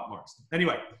called crop marks.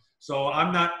 Anyway, so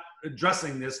I'm not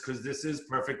addressing this because this is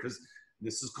perfect because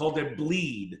this is called a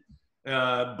bleed.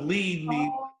 Bleed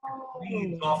means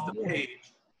bleeds off the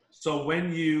page. So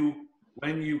when you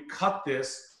cut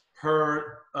this,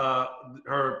 her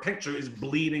picture is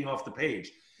bleeding off the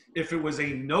page. If it was a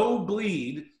no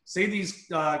bleed, say these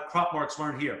crop marks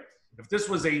weren't here. If this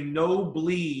was a no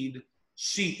bleed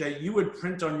sheet that you would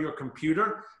print on your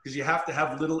computer, because you have to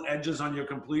have little edges on your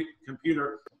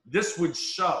computer, this would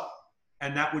show,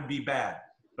 and that would be bad.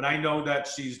 But I know that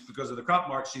because of the crop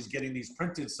marks, she's getting these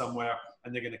printed somewhere,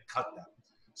 and they're going to cut them.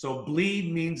 So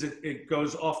bleed means it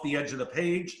goes off the edge of the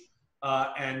page,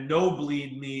 and no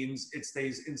bleed means it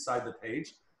stays inside the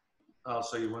page. I'll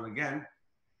show you one again.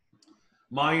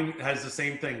 Mine has the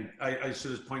same thing. I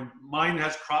should have pointed. Mine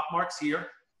has crop marks here.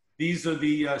 These are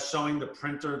the showing the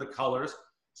printer, the colors.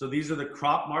 So these are the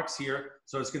crop marks here.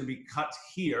 So it's going to be cut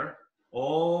here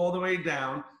all the way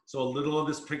down. So a little of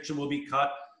this picture will be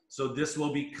cut. So this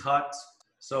will be cut.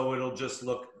 So it'll just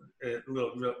look,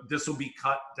 this will be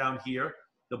cut down here.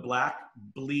 The black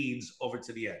bleeds over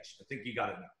to the edge. I think you got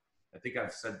it now. I think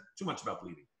I've said too much about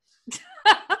bleeding.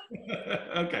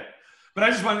 Okay. But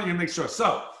I just wanted you to make sure.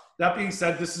 So that being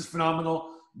said, this is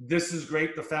phenomenal. This is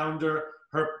great. The founder,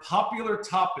 her popular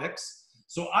topics.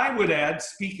 So I would add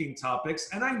speaking topics,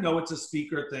 and I know it's a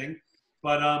speaker thing,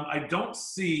 but I don't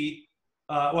see,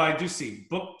 well, I do see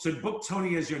book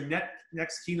Tony as your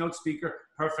next keynote speaker.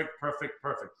 Perfect, perfect,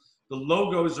 perfect. The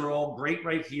logos are all great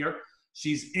right here.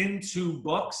 She's into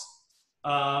books.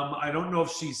 I don't know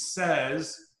if she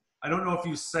says, I don't know if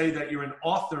you say that you're an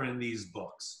author in these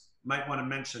books. Might want to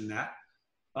mention that.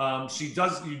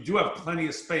 You do have plenty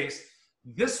of space.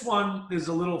 This one is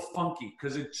a little funky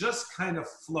because it just kind of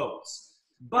floats.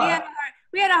 But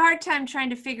we had a hard time trying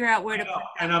to figure out where to put it.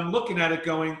 And I'm looking at it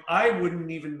going, I wouldn't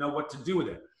even know what to do with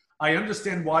it. I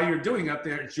understand why you're doing it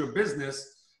there. It's your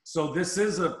business. So this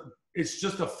is it's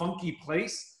just a funky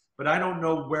place, but I don't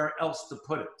know where else to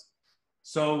put it.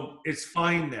 So it's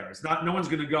fine there. It's not, no one's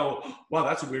going to go, wow,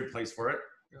 that's a weird place for it.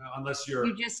 Unless you're.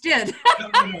 You just did.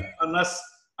 Unless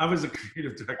I was a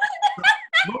creative director.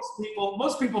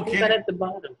 Most people can't. At the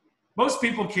bottom. Most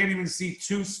people can't even see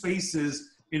two spaces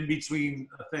in between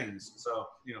things. So,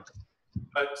 you know,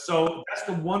 so that's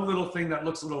the one little thing that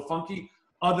looks a little funky.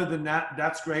 Other than that,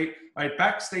 that's great. All right,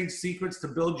 backstage secrets to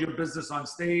build your business on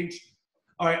stage.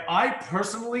 All right, I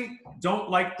personally don't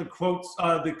like the quotes,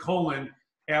 the colon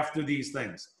after these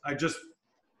things. I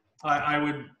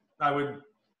would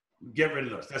get rid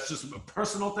of those. That's just a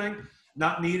personal thing,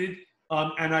 not needed.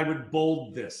 And I would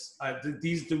bold this.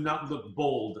 These do not look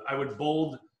bold. I would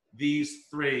bold these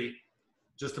three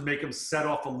just to make them set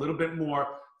off a little bit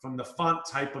more from the font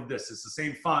type of this. It's the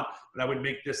same font, but I would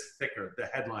make this thicker, the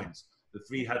headlines, the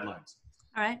three headlines.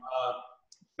 All right.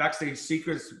 Backstage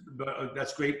secrets,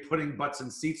 that's great. Putting butts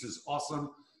in seats is awesome.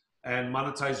 And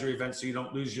monetize your event so you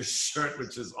don't lose your shirt,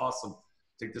 which is awesome.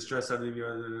 Take the stress out of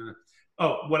your...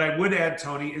 Oh, what I would add,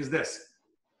 Tony, is this.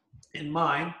 In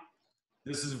mine,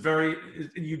 this is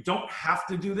you don't have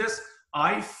to do this.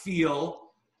 I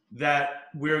feel that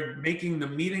we're making the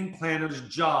meeting planner's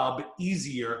job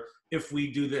easier if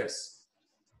we do this.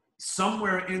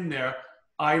 Somewhere in there,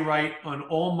 I write on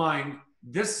all mine,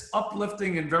 this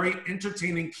uplifting and very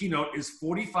entertaining keynote is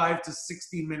 45 to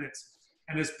 60 minutes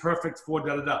and is perfect for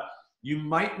da-da-da. You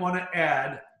might want to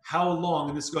add how long,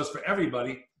 and this goes for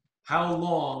everybody, how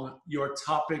long your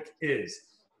topic is.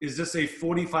 Is this a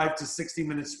 45 to 60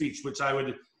 minute speech, which I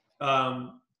would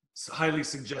highly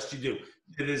suggest you do.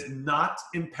 It is not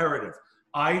imperative.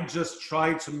 I just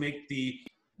try to make the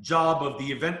job of the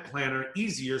event planner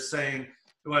easier, saying,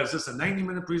 well, is this a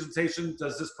 90-minute presentation?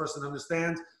 Does this person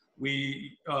understand?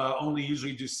 We only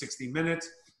usually do 60 minutes.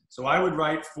 So I would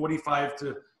write 45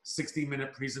 to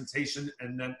 60-minute presentation,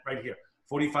 and then right here,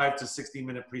 45 to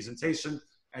 60-minute presentation,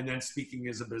 and then speaking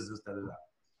is a business, da-da-da.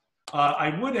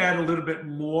 I would add a little bit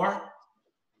more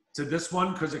to this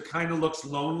one because it kind of looks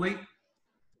lonely.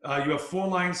 You have 4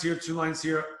 lines here, 2 lines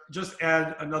here. Just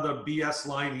add another BS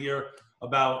line here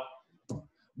about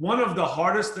one of the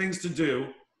hardest things to do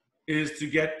is to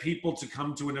get people to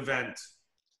come to an event.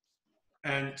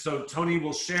 And so Tony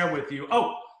will share with you.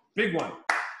 Oh, big one.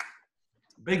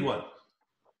 Big one.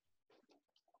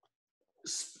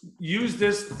 Use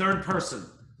this third person.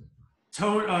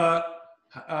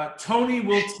 Tony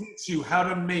will teach you how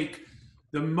to make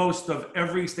the most of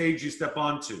every stage you step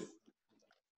onto.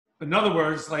 In other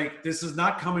words, like, this is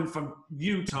not coming from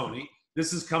you, Tony.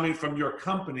 This is coming from your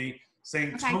company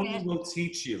saying, okay, Tony will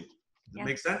teach you. Does that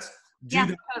make sense? Yeah,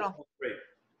 total. Great.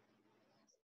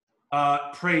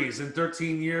 Praise in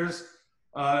 13 years.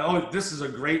 Oh, this is a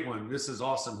great one. This is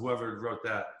awesome. Whoever wrote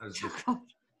that. Just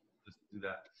do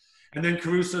that. And then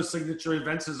Caruso's signature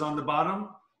events is on the bottom.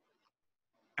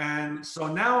 And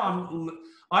so now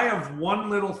I have one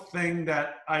little thing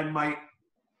that I might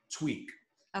tweak.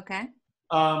 Okay.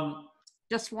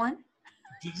 Just one?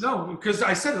 No, because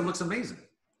I said it looks amazing.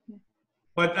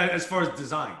 But as far as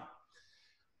design,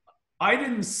 I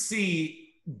didn't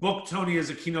see book Tony as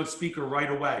a keynote speaker right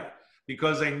away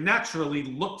because I naturally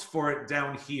looked for it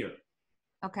down here.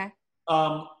 Okay.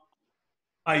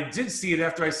 I did see it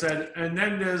after I said, and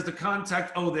then there's the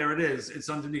contact. Oh, there it is. It's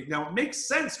underneath. Now, it makes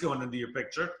sense going into your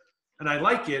picture, and I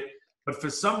like it, but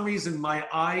for some reason, my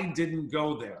eye didn't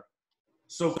go there.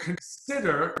 So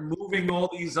consider moving all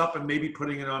these up and maybe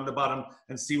putting it on the bottom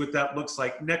and see what that looks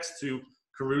like next to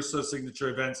Caruso signature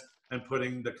events and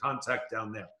putting the contact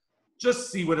down there.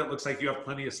 Just see what it looks like. You have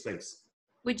plenty of space.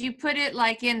 Would you put it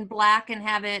like in black and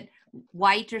have it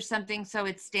white or something so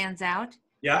it stands out?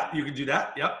 Yeah, you can do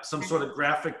that. Yep. Some sort of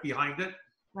graphic behind it.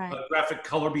 Right. Graphic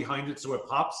color behind it so it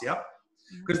pops. Yep.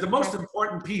 Because the most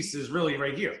important piece is really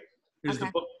right here. Is the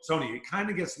book, Tony. It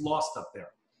kind of gets lost up there.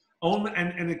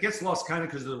 And it gets lost kind of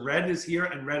because the red is here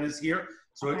and red is here.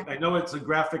 So I know it's a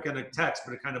graphic and a text,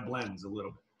 but it kind of blends a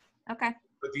little bit. Okay.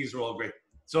 But these are all great.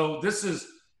 So this is,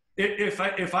 if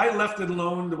I left it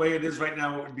alone the way it is right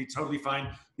now, it would be totally fine.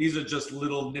 These are just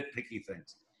little nitpicky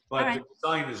things. But the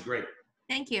design is great.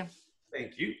 Thank you.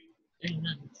 Thank you. Very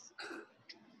nice.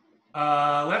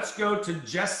 Let's go to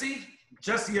Jesse.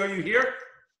 Jesse, are you here?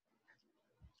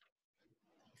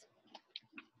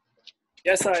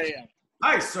 Yes, I am.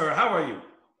 Hi, sir. How are you?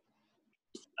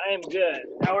 I am good.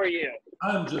 How are you?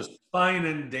 I'm just fine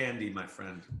and dandy, my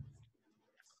friend.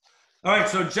 All right,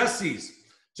 so Jesse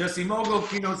Mogul,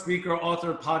 keynote speaker,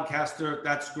 author, podcaster.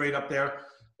 That's great up there.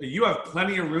 You have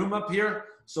plenty of room up here,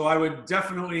 so I would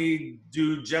definitely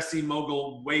do Jesse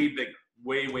Mogul way bigger,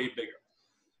 way bigger.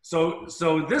 So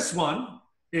this one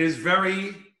is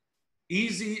very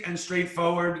easy and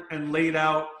straightforward and laid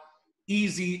out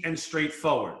easy and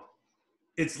straightforward.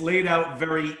 It's laid out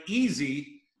very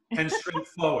easy and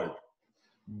straightforward.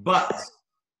 But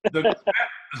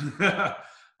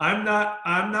I'm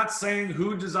not saying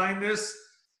who designed this.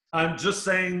 I'm just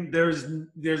saying there's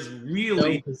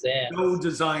really no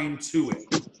design to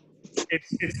it.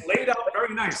 It's laid out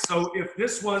very nice. So if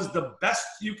this was the best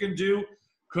you can do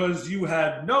because you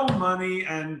had no money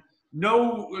and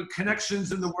no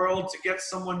connections in the world to get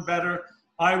someone better,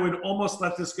 I would almost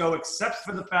let this go, except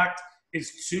for the fact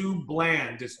it's too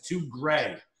bland. It's too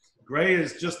gray. Gray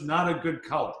is just not a good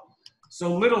color.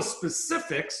 So little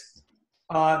specifics,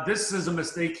 this is a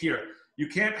mistake here. You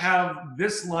can't have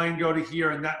this line go to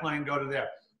here and that line go to there.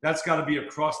 That's got to be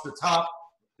across the top.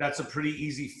 That's a pretty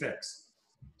easy fix.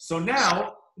 So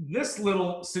now this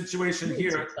little situation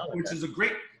here, which is a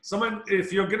great, someone,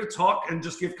 if you're going to talk and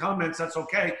just give comments, that's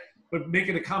okay, but make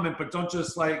it a comment, but don't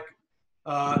just like,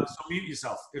 so mute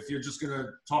yourself if you're just going to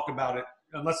talk about it,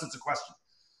 unless it's a question.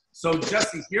 So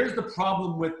Jesse, here's the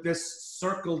problem with this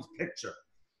circled picture.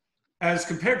 As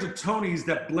compared to Tony's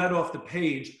that bled off the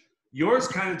page, yours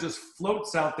kind of just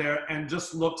floats out there and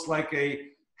just looks like a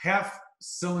half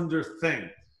cylinder thing.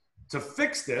 To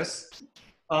fix this,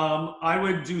 I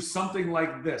would do something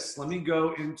like this. Let me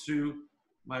go into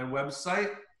my website.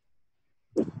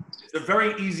 It's a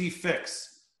very easy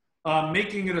fix.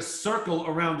 Making it a circle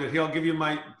around it. Here, I'll give you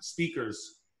my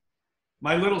speakers.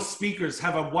 My little speakers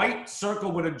have a white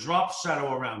circle with a drop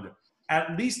shadow around it.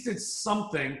 At least it's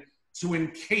something to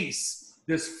encase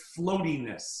this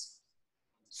floatiness.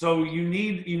 So you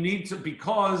need to,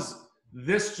 because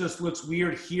this just looks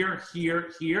weird here, here,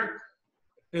 here.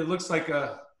 It looks like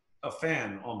a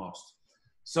fan almost.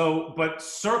 So, but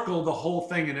circle the whole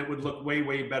thing and it would look way,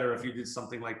 way better if you did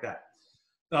something like that.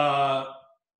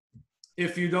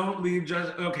 If you don't leave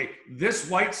just, okay, this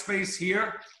white space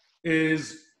here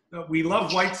is, we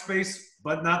love white space,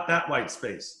 but not that white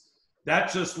space.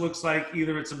 That just looks like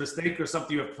either it's a mistake or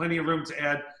something. You have plenty of room to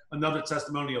add another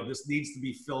testimonial. This needs to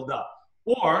be filled up.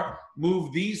 Or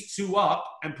move these two up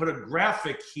and put a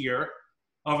graphic here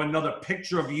of another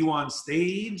picture of you on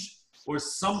stage or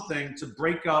something to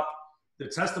break up the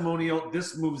testimonial.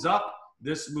 This moves up,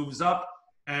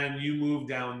 and you move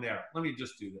down there. Let me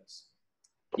just do this.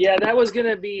 Yeah, that was going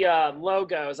to be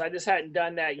logos. I just hadn't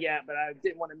done that yet, but I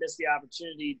didn't want to miss the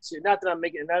opportunity to, not that I'm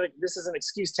making another, this is an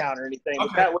excuse town or anything, Okay.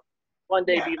 but that would one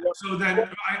day be. So then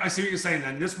I see what you're saying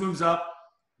then. This moves up,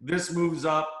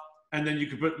 and then you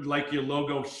could put like your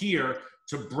logo here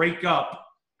to break up,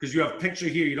 because you have picture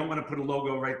here. You don't want to put a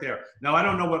logo right there. Now, I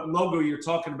don't know what logo you're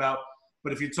talking about,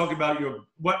 but if you're talking about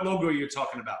what logo are you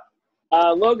talking about?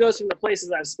 Logos from the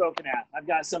places I've spoken at. I've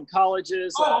got some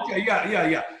colleges. Oh, okay,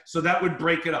 yeah. So that would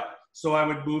break it up. So I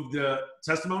would move the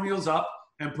testimonials up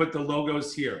and put the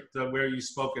logos here, where you've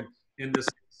spoken in this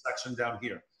section down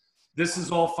here. This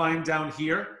is all fine down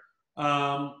here.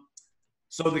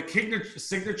 So the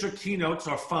signature keynotes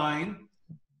are fine.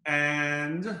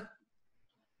 And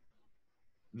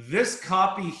this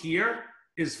copy here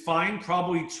is fine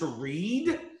probably to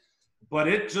read, but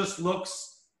it just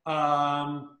looks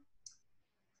not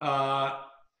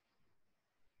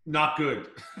good.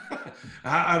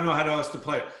 I don't know how else to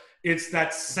play it. It's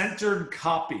that centered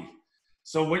copy.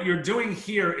 So what you're doing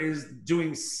here is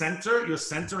doing center. You're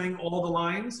centering all the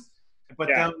lines, but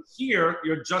down here,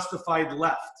 you're justified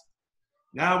left.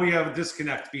 Now we have a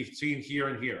disconnect between here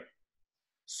and here.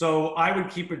 So I would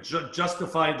keep it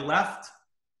justified left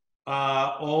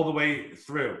all the way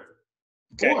through.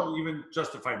 Okay. Or even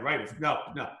justified right. No,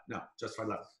 justified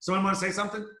left. Someone want to say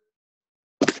something?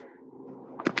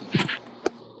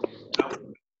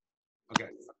 Okay.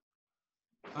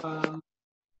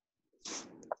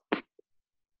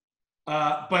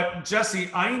 But Jesse,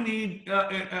 I need,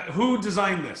 who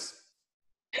designed this?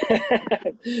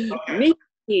 Me.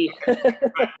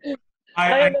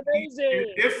 I am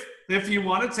amazing. If you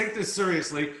want to take this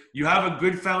seriously, you have a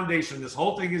good foundation. This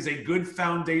whole thing is a good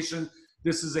foundation.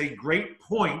 This is a great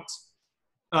point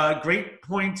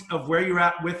of where you're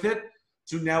at with it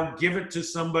to now give it to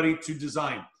somebody to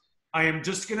design. I am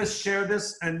just going to share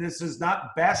this, and this is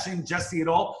not bashing Jesse at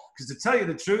all, because to tell you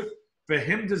the truth, for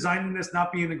him designing this,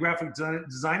 not being a graphic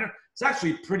designer, it's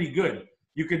actually pretty good.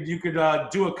 You could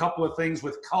do a couple of things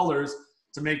with colors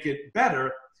to make it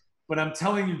better. But I'm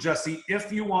telling you, Jesse,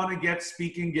 if you want to get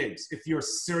speaking gigs, if you're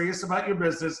serious about your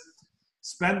business,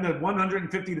 spend the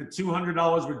 $150 to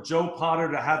 $200 with Joe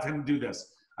Potter to have him do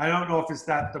this. I don't know if it's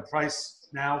the price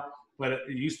now, but it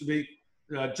used to be.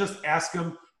 Just ask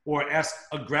him or ask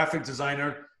a graphic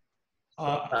designer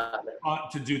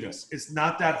to do this. It's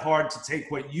not that hard to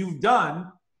take what you've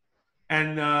done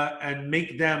and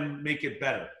make them make it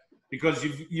better, because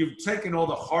you've taken all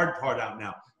the hard part out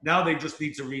now. Now they just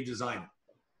need to redesign it.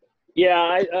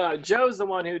 Yeah, Joe's the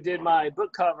one who did my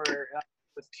book cover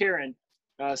with Karen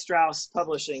Strauss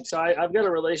Publishing. So I've got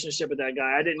a relationship with that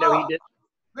guy. I didn't know he did.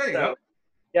 There you go.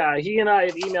 Yeah, he and I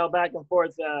have emailed back and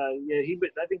forth. I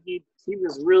think he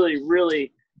was really,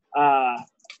 really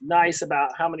nice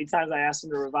about how many times I asked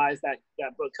him to revise that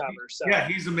book cover. So yeah,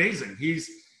 he's amazing. He's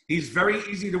very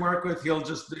easy to work with. He'll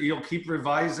keep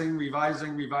revising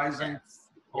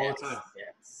all the time.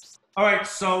 Yes. All right,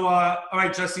 so all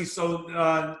right, Jesse.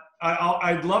 So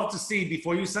I'd love to see,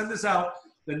 before you send this out,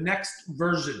 the next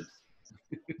version.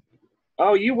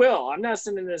 Oh, you will. I'm not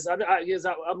sending this. I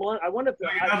want to. No,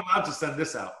 you're not allowed to send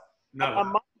this out. No.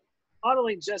 I'm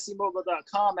modeling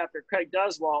JesseMogul.com after Craig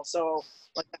Duswalt. So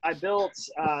like I built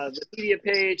the media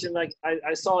page, and like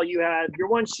I saw you had your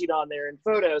one sheet on there and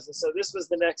photos, and so this was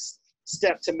the next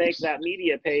step to make that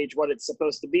media page what it's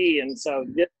supposed to be. And so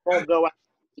this won't go out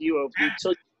to you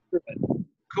until you prove it.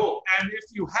 Cool. And if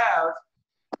you have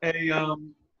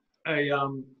a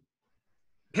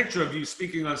picture of you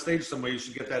speaking on stage somewhere, you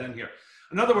should get that in here.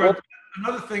 Another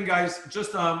thing, guys,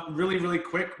 just really, really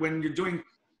quick, when you're doing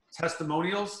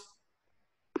testimonials,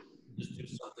 just do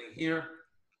something here.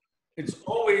 It's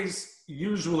always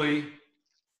usually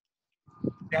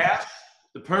dash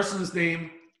the person's name,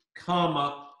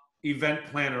 comma, event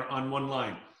planner on one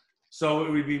line. So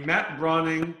it would be Matt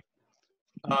Brawning,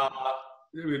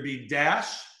 it would be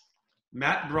dash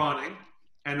Matt Brawning,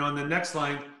 and on the next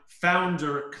line,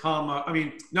 founder, comma,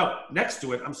 next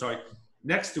to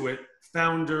it,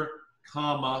 founder,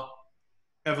 comma,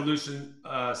 evolution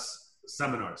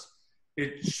seminars.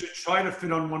 It should try to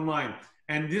fit on one line.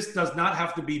 And this does not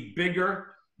have to be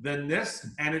bigger than this,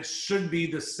 and it should be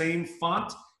the same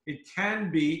font. It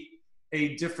can be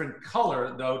a different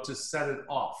color, though, to set it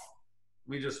off.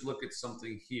 Let me just look at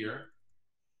something here.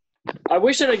 I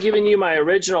wish I'd have given you my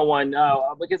original one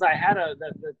because I had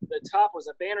the top was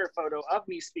a banner photo of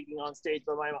me speaking on stage,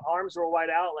 but my arms were wide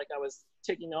out like I was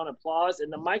taking on applause,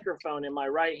 and the microphone in my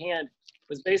right hand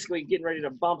was basically getting ready to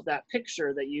bump that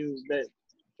picture that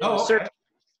okay.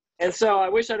 And so I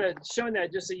wish I'd have shown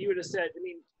that just so you would have said,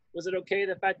 was it okay,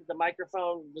 the fact that the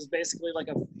microphone was basically like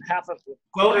a half of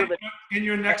in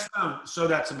your next round, show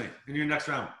that to me in your next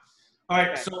round. All right,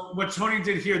 okay. So what Tony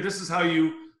did here, this is how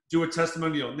you do a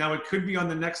testimonial. Now it could be on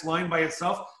the next line by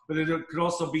itself, but it could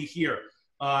also be here.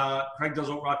 Craig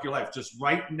Duswalt Rock Your Life, just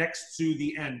right next to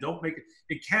the end. Don't make it.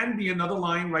 It can be another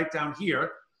line right down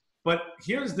here, but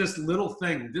here's this little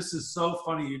thing. This is so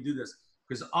funny you do this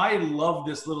because I love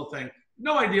this little thing.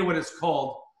 No idea what it's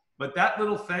called, but that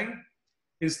little thing,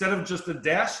 instead of just a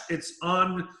dash, it's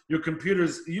on your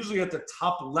computers, usually at the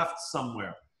top left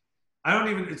somewhere.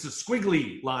 It's a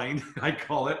squiggly line, I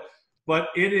call it, but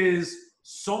it is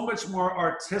so much more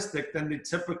artistic than the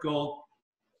typical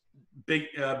big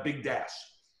dash.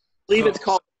 I believe it's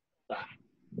called tilde.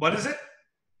 What is it?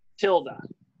 Tilde.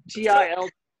 T-I-L.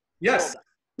 Yes,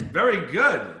 very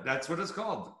good. That's what it's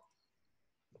called.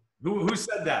 Who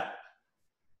said that?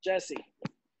 Jesse.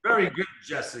 Very good,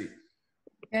 Jesse.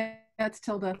 Yeah, that's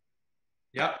tilde.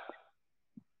 Yep.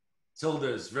 Tilde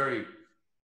is very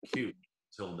cute.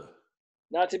 Tilde.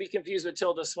 Not to be confused with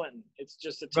Tilda Swinton. It's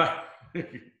just a tilde.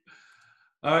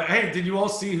 Right. Hey, did you all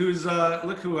see who's,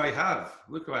 look who I have.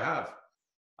 Look who I have.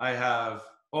 I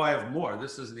have more.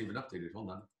 This isn't even updated. Hold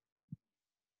on.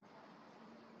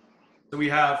 So we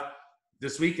have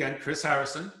this weekend, Chris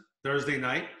Harrison, Thursday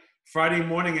night. Friday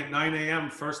morning at 9 a.m.,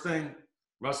 first thing,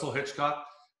 Russell Hitchcock.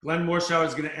 Glenn Morshower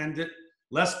is going to end it.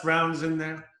 Les Brown's in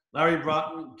there. Larry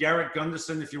Broughton, Garrett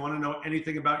Gunderson, if you want to know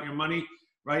anything about your money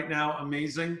right now,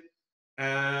 amazing.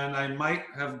 And I might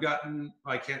have gotten,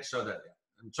 I can't show that yet.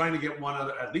 I'm trying to get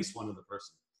at least one other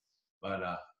person. But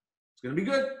it's going to be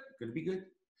good. Going to be good.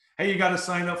 Hey, you got to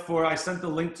sign up I sent the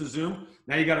link to Zoom.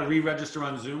 Now you got to re-register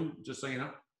on Zoom, just so you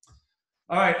know.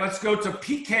 All right, let's go to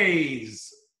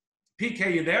PK's.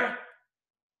 PK, you there?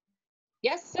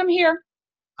 Yes, I'm here.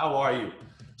 How are you?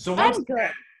 So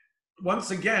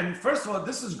once again, first of all,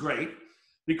 this is great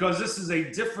because this is a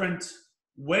different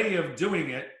way of doing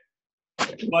it,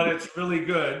 but it's really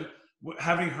good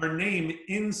having her name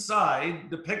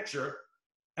inside the picture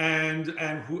and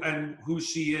who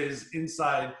she is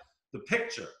inside the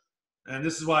picture. And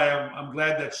this is why I'm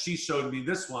glad that she showed me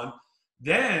this one.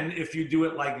 Then if you do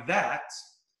it like that,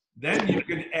 then you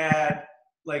can add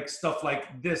like stuff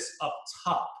like this up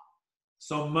top.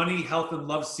 So money, health, and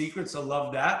love secrets. I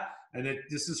love that. And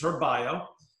this is her bio.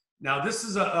 Now this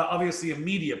is obviously a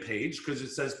media page because it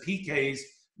says PK's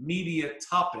media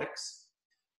topics.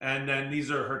 And then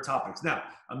these are her topics. Now,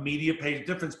 a media page,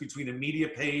 difference between a media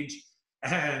page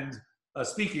and a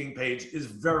speaking page is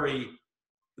very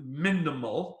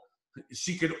minimal.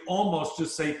 She could almost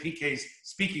just say PK's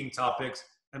speaking topics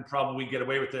and probably get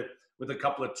away with it with a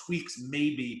couple of tweaks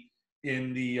maybe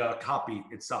in the copy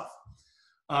itself.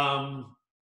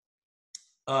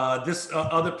 This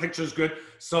other picture is good.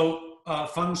 So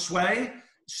Feng Shui,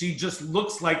 she just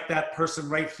looks like that person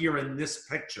right here in this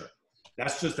picture.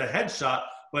 That's just a headshot,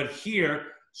 but here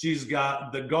she's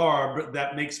got the garb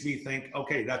that makes me think,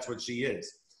 okay, that's what she is.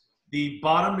 The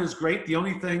bottom is great. The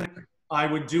only thing I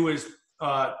would do is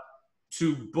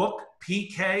to book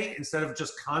PK instead of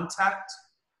just contact,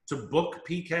 to book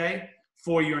PK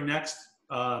for your next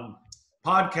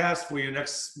podcast, for your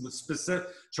next specific,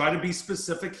 try to be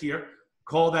specific here.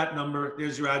 Call that number.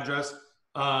 There's your address.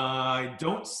 I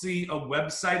don't see a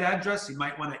website address. You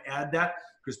might want to add that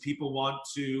because people want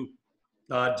to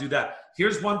do that.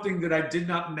 Here's one thing that I did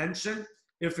not mention.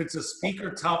 If it's a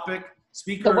speaker topic,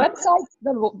 The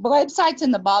website's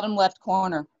in the bottom left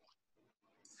corner.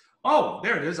 Oh,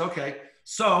 there it is. Okay.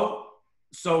 So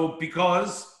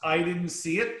because I didn't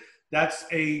see it, that's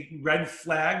a red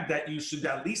flag that you should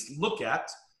at least look at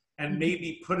and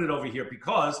maybe put it over here,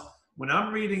 because when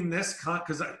I'm reading this,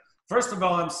 because first of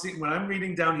all, when I'm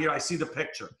reading down here, I see the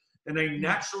picture, and I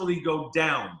naturally go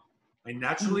down. I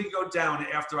naturally go down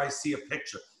after I see a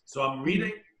picture. So I'm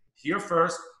reading here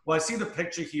first. Well, I see the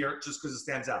picture here just because it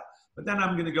stands out, but then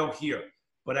I'm going to go here.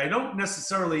 But I don't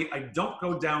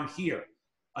go down here.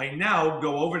 I now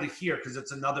go over to here because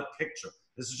it's another picture.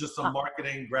 This is just some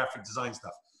marketing, graphic design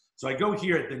stuff. So I go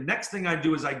here. The next thing I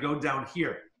do is I go down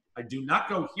here. I do not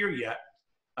go here yet.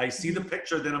 I see the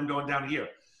picture, then I'm going down here.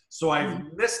 So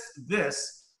I've missed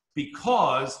this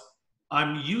because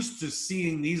I'm used to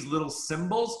seeing these little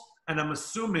symbols, and I'm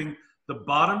assuming the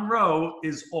bottom row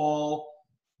is all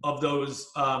of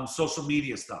those social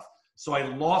media stuff. So I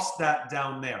lost that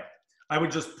down there. I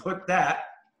would just put that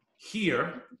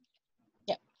here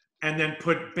and then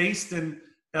put based in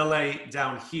LA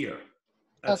down here.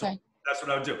 That's what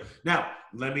I would do. Now,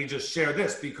 let me just share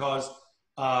this, because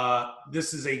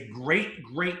this is a great,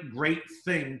 great, great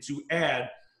thing to add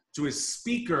to a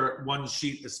speaker one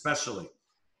sheet especially.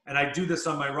 And I do this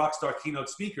on my RockStar keynote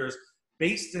speakers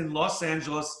based in Los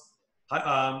Angeles /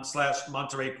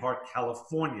 Monterey Park,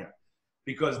 California,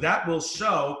 because that will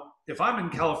show if I'm in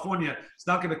California, it's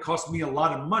not going to cost me a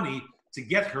lot of money to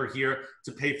get her here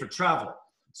to pay for travel.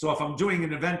 So if I'm doing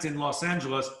an event in Los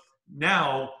Angeles,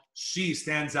 now she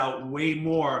stands out way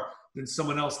more than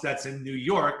someone else that's in New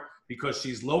York, because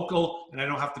she's local and I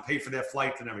don't have to pay for their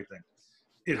flight and everything.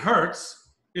 It hurts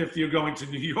if you're going to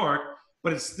New York,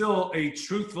 but it's still a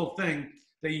truthful thing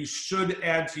that you should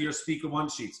add to your speaker one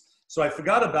sheets. So I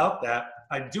forgot about that.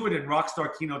 I do it in RockStar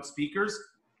Keynote Speakers,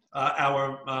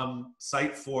 our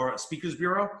site for Speakers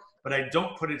Bureau, but I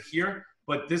don't put it here.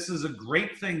 But this is a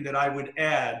great thing that I would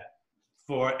add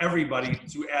for everybody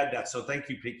to add that. So thank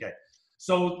you, PK.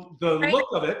 So the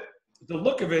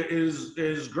look of it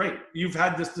is great. You've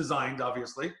had this designed,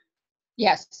 obviously.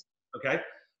 Yes. Okay.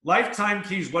 Lifetime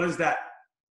keys, what is that?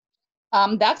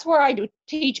 That's where I do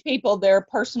teach people their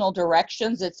personal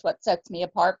directions. It's what sets me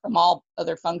apart from all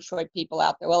other feng shui people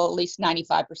out there. Well, at least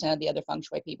 95% of the other feng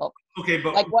shui people. Okay,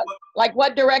 but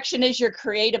what direction is your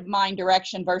creative mind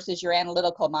direction versus your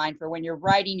analytical mind for when you're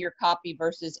writing your copy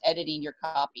versus editing your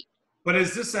copy? But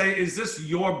is this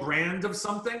your brand of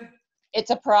something? It's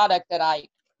a product that I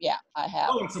have.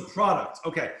 Oh, it's a product.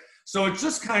 Okay. So it's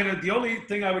just kind of, the only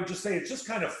thing I would just say, it just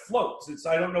kind of floats.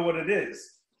 I don't know what it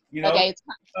is. You know? Okay, it's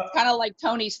kind of like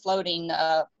Tony's floating.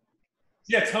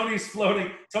 Yeah, Tony's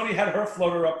floating. Tony had her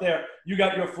floater up there. You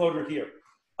got your floater here.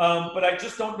 But I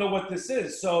just don't know what this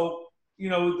is. So,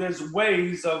 there's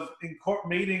ways of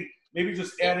incorporating, maybe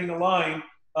just adding a line,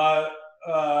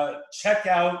 check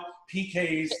out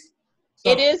PK's.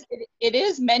 It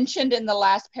is mentioned in the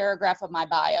last paragraph of my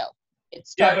bio. It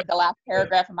started, the last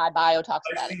paragraph of my bio talks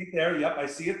about it. I see it there. Yep, I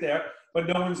see it there. But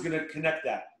no one's going to connect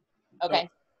that. Okay,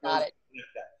 got it.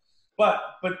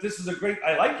 But this is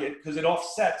I like it because it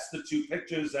offsets the two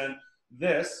pictures and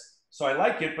this. So I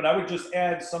like it, but I would just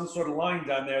add some sort of line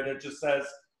down there that just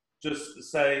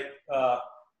say,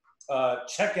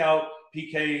 check out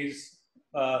PK's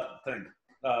thing.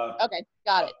 Okay,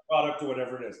 got it. Product or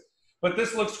whatever it is. But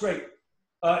this looks great.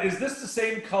 Is this the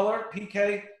same color,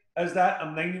 PK, as that?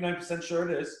 I'm 99% sure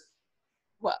it is.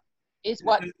 What? Is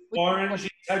what? Orange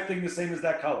type thing the same as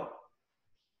that color?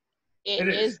 It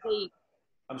is the...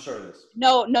 I'm sure it is.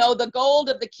 No, the gold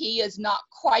of the key is not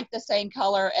quite the same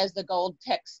color as the gold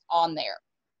text on there.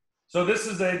 So this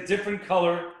is a different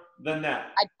color than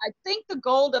that? I think the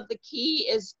gold of the key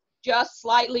is just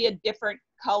slightly a different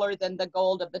color than the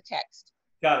gold of the text.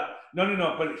 Got it.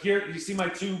 No. But here, you see my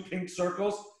two pink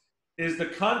circles? Is the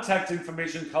contact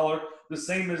information color the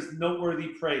same as noteworthy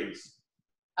praise?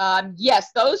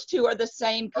 Yes, those two are the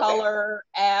same color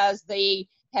as the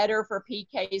header for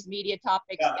PK's media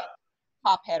topics.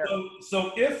 Top header.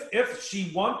 So if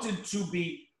she wanted to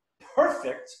be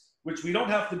perfect, which we don't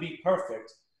have to be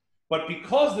perfect, but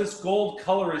because this gold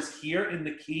color is here in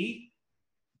the key,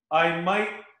 I might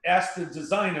ask the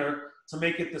designer to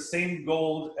make it the same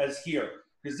gold as here.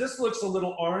 Because this looks a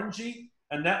little orangey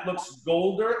and that looks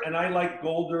golder, and I like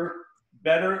golder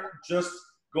better. Just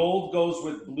gold goes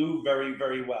with blue very,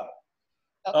 very well.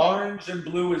 Okay. Orange and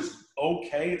blue is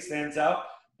okay, it stands out.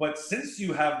 But since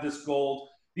you have this gold,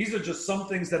 these are just some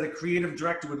things that a creative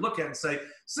director would look at and say,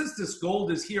 since this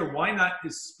gold is here, why not,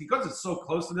 because it's so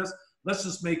close to this, let's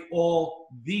just make all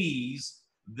these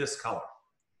this color.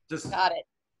 Got it.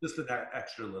 Just an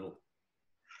extra little.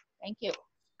 Thank you.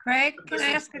 Craig, can I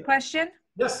ask a question?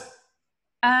 Yes.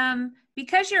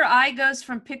 Because your eye goes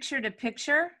from picture to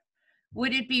picture,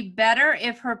 would it be better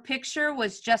if her picture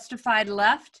was justified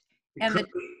left? And the,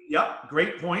 Yep,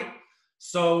 great point.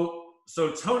 So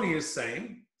Tony is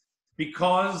saying,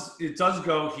 because it does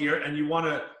go here and you want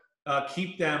to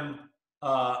keep them,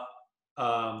 what's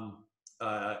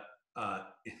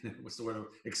the word,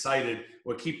 excited,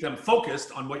 or keep them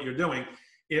focused on what you're doing,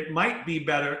 it might be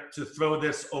better to throw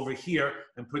this over here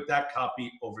and put that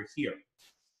copy over here.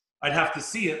 I'd have to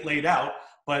see it laid out,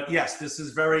 but yes, this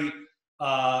is very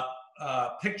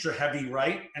picture heavy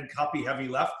right and copy heavy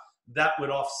left. That would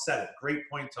offset it. Great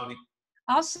point, Tony.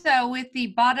 also, with the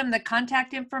bottom, the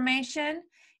contact information,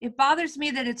 it bothers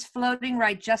me that it's floating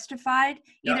right justified.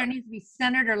 Yep. Either it needs to be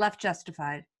centered or left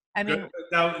justified. I mean,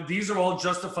 now these are all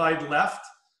justified left.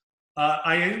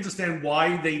 I understand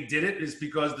why they did it is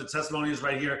because the testimony is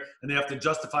right here and they have to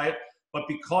justify it. But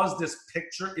because this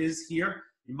picture is here,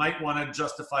 you might want to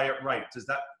justify it right. Does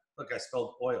that, look, I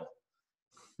spelled oil.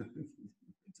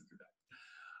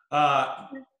 I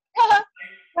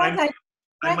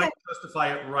might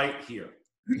justify it right here.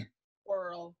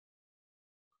 World.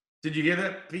 Did you hear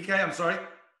that, PK? I'm sorry.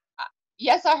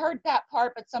 Yes, I heard that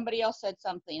part, but somebody else said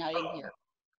something I didn't hear.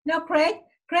 No, Craig,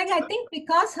 I think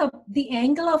because the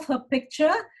angle of her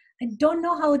picture, I don't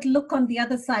know how it look on the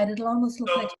other side. It'll almost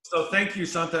look like. So thank you,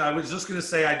 Shanta. I was just going to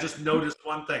say, I just noticed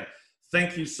one thing.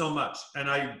 Thank you so much. And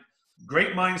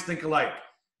great minds think alike.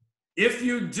 If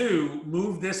you do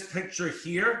move this picture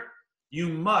here, you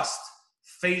must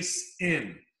face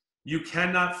in. You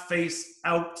cannot face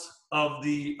out of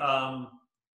the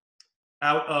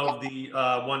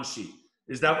one sheet.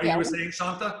 Is that what you were saying,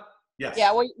 Shanta? Yes.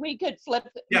 Yeah, we could flip.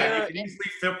 Yeah, you can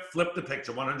easily flip the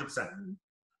picture, 100%.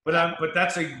 But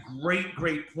that's a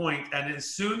great point. And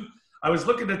as soon I was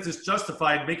looking at this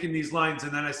justified, making these lines,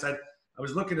 and then I said I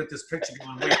was looking at this picture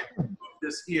going, wait, move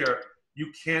this here.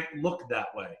 You can't look that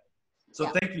way. So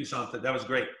thank you, Shanta. That was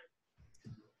great.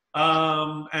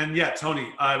 And yeah,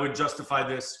 Tony, I would justify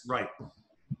this right,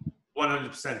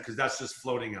 100%, because that's just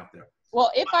floating out there. Well,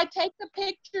 if I take the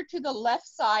picture to the left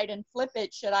side and flip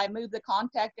it, should I move the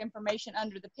contact information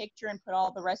under the picture and put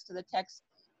all the rest of the text?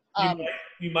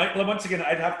 You might. Well, once again,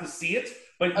 I'd have to see it,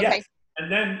 but yes.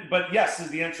 But yes is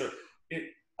the answer.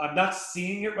 I'm not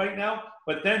seeing it right now,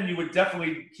 but then you would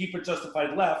definitely keep it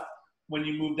justified left when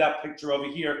you move that picture over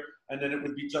here, and then it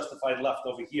would be justified left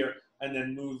over here, and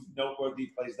then move noteworthy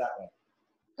plays that way.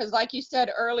 Because like you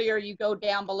said earlier, you go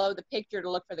down below the picture to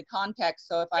look for the context.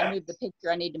 So if I move the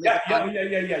picture, I need to move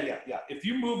Yeah. If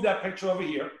you move that picture over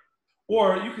here,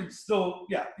 or you could still,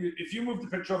 if you move the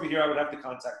picture over here, I would have the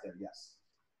contact there, yes.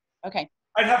 Okay.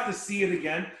 I'd have to see it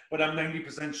again, but I'm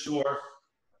 90% sure.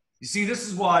 You see, this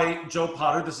is why, Joe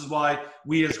Potter, this is why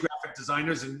we as graphic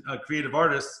designers and creative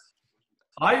artists,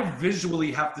 I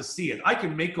visually have to see it. I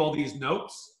can make all these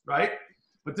notes, right?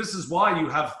 But this is why you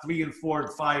have 3 and 4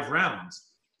 and 5 rounds.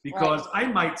 Because I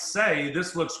might say,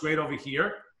 this looks great over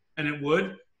here, and it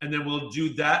would, and then we'll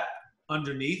do that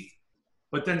underneath.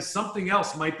 But then something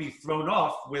else might be thrown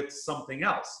off with something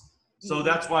else. So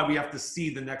that's why we have to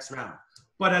see the next round.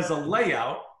 But as a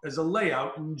layout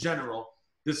in general,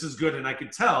 this is good. And I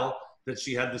could tell that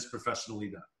she had this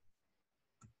professionally done.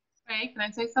 Hey, can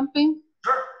I say something?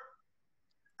 Sure.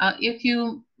 If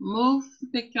you move the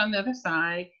picture on the other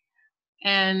side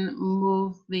and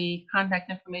move the contact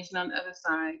information on the other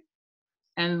side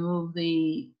and move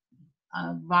the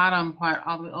bottom part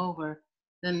all the way over,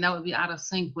 then that would be out of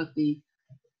sync with the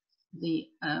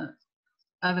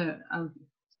other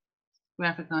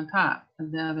graphic on top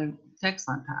and the other text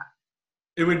on top.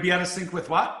 It would be out of sync with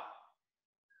what?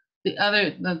 The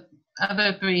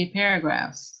other 3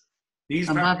 paragraphs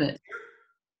above it.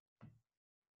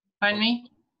 Pardon me?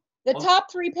 The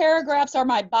top 3 paragraphs are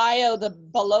my bio.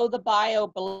 Below the bio,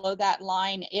 below that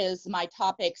line is my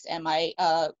topics and my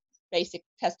basic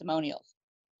testimonials.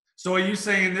 So are you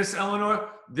saying this, Eleanor,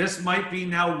 this might be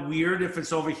now weird if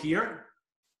it's over here?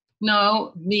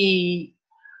 No,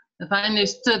 if I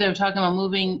understood, they were talking about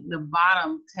moving the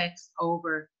bottom text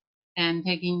over and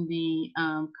taking the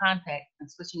contact and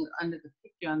switching it under the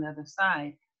picture on the other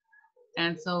side.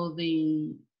 And so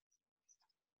the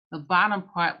bottom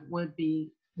part would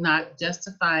be not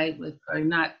justified with, or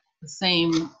not the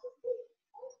same,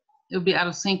 it would be out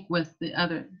of sync with the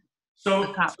other.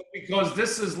 So because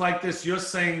this is like this, you're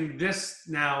saying this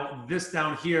now, this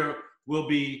down here will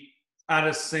be out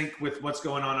of sync with what's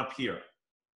going on up here.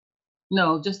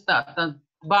 No, just the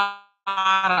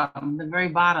bottom, the very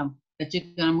bottom that you're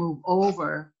gonna move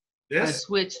over. This?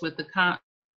 Switch with the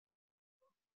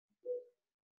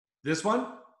This one?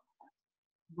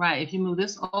 Right, if you move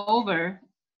this over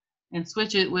and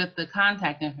switch it with the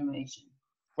contact information.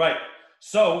 Right,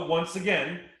 so once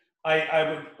again, I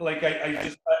would, like,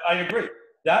 I agree.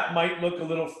 That might look a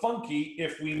little funky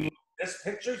if we move this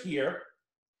picture here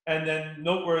and then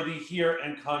noteworthy here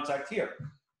and contact here.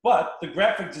 But the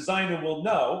graphic designer will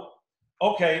know,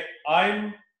 okay,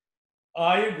 I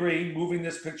agree, moving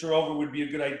this picture over would be a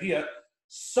good idea.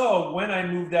 So when I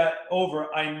move that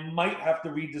over, I might have to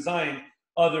redesign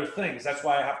other things. That's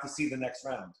why I have to see the next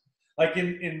round. Like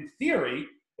in theory,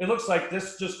 it looks like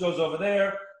this just goes over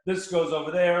there, this goes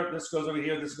over there, this goes over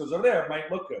here, this goes over there. It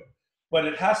might look good. But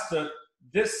it has to,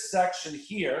 this section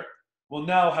here will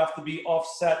now have to be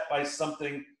offset by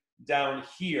something down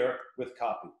here with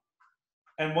copy.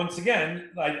 And once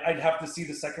again, I'd have to see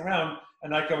the second round.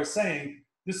 And like I was saying,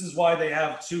 this is why they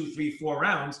have 2, 3, 4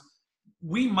 rounds.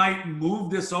 We might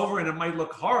move this over and it might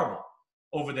look horrible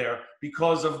over there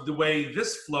because of the way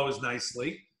this flows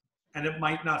nicely, and it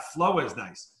might not flow as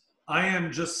nice. I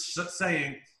am just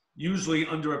saying, usually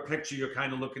under a picture, you're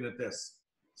kind of looking at this.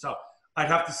 So I'd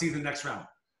have to see the next round.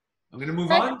 I'm going to move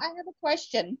Craig, on. I have a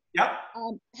question. Yep.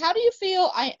 How do you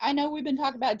feel, I know we've been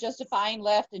talking about justifying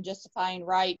left and justifying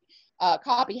right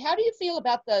copy. How do you feel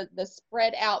about the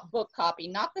spread out book copy?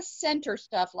 Not the center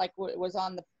stuff like what was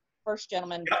on the first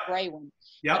gentleman's gray one.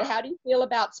 Yep. But how do you feel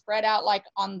about spread out like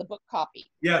on the book copy?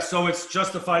 Yeah, so it's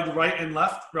justified right and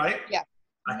left, right? Yeah.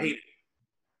 I hate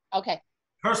it. Okay.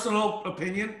 Personal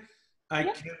opinion, I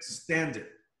can't stand it.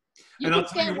 You and can I'll tell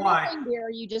stand you why. anything there,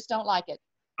 you just don't like it.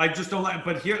 I just don't like it.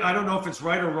 But here, I don't know if it's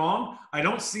right or wrong. I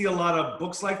don't see a lot of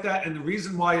books like that. And the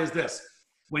reason why is this.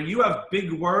 When you have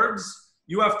big words,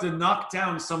 you have to knock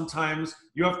down sometimes.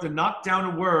 You have to knock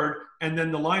down a word, and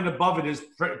then the line above it is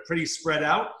pretty spread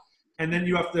out. And then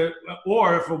you have to,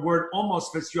 or if a word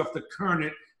almost fits, you have to kern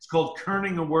it. It's called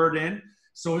kerning a word in.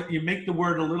 So you make the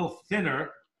word a little thinner,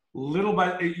 little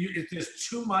by, there's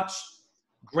too much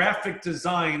graphic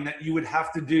design that you would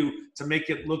have to do to make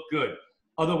it look good.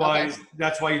 Otherwise,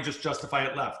 that's why you just justify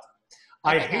it left.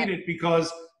 I hate it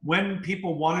because when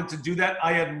people wanted to do that,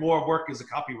 I had more work as a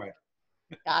copywriter.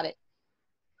 Got it.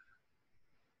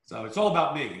 So it's all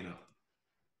about me, you know.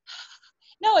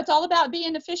 No, it's all about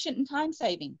being efficient and time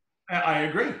saving. I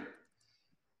agree.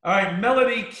 All right,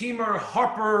 Melody Keemer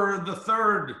Harper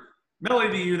III.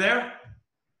 Melody, you there?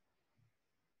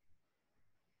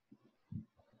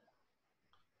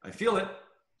 I feel it.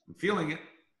 I'm feeling it.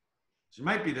 She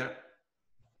might be there.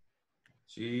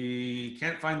 She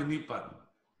can't find the mute button.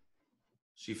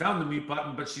 She found the mute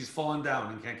button, but she's fallen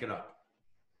down and can't get up.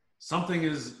 Something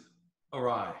is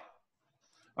awry.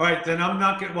 All right, then I'm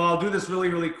not getting, well, I'll do this really,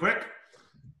 really quick.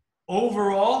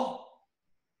 Overall,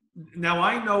 now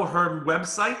I know her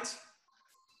website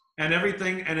and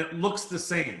everything, and it looks the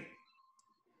same.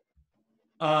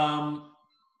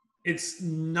 It's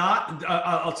not,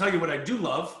 I'll tell you what I do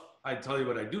love. I tell you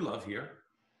what I do love here.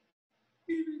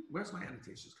 Where's my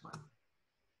annotations? Come on.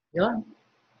 Yeah.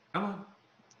 Come on.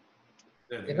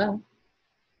 There they Yeah. are.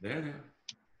 There.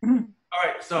 All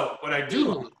right, so what I do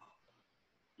love,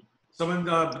 someone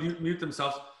mute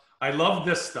themselves. I love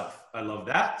this stuff. I love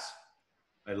that.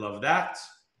 I love that.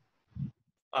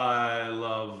 I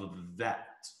love that.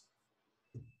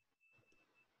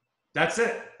 That's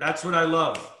it. That's what I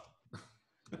love.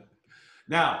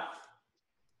 Now,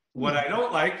 what I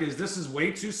don't like is this is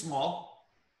way too small.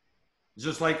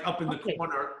 Just like up in the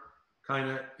corner, kind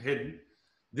of hidden.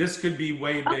 This could be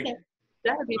way bigger. Okay.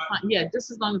 That'd be fine. Yeah,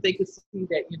 just as long as they could see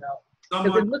that, you know.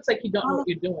 Because it looks like you don't know what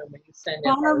you're doing when you send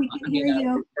it. We can hear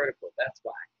you. Vertical. That's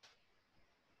why.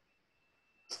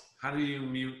 How do you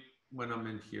mute when I'm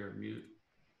in here? Mute.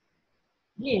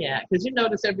 Yeah, because you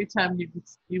notice every time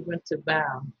you went to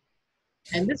bow.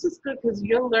 And this is good because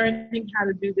you're learning how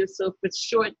to do this. So if it's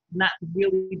short, not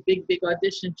really big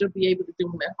auditions, you'll be able to do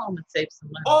them at home and save some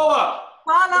money.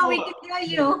 Paula, we can hear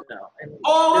you. And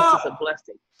this is a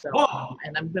blessing. So,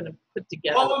 and I'm going to put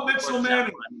together Paula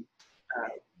Mitchell-Manning.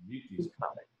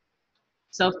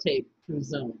 Self-tape through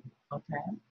Zoom. Okay.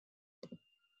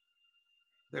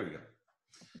 There we go.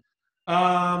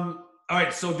 All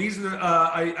right, so these are the,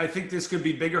 I think this could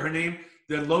be bigger. Her name,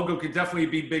 the logo could definitely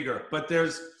be bigger. But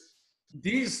there's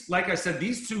these, like I said,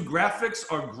 these two graphics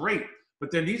are great.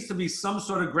 But there needs to be some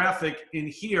sort of graphic in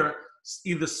here,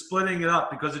 either splitting it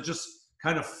up because it just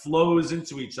kind of flows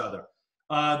into each other.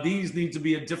 These need to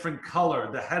be a different color,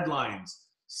 the headlines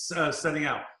setting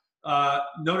out.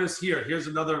 Notice here, here's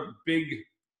another big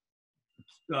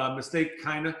mistake,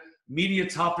 kind of. Media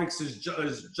topics is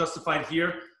justified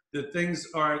here. The things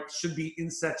should be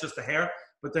inset just a hair,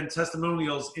 but then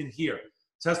testimonials in here.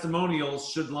 Testimonials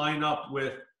should line up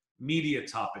with media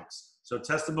topics. So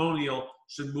testimonial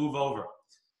should move over.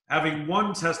 Having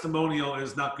one testimonial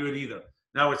is not good either.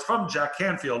 Now it's from Jack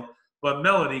Canfield, But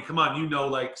Melody, come on, you know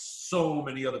like so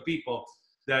many other people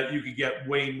that you could get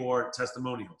way more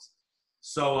testimonials.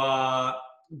 So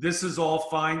this is all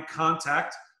fine.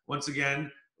 Contact, once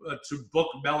again, to book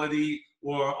Melody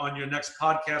or on your next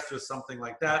podcast or something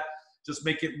like that. Just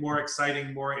make it more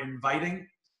exciting, more inviting.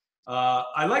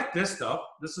 I like this stuff.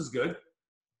 This is good.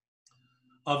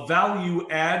 A value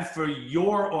add for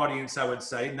your audience, I would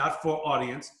say, not for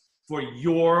audience, for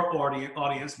your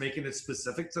audience, making it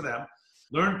specific to them.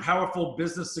 Learn powerful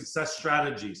business success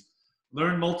strategies.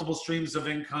 Learn multiple streams of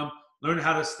income. Learn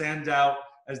how to stand out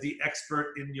as the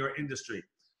expert in your industry.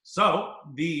 So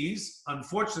these,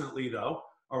 unfortunately, though,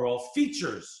 are all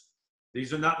features.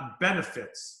 These are not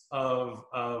benefits of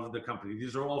the company.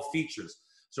 These are all features.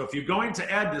 So if you're going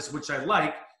to add this, which I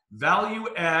like, value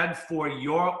add for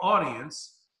your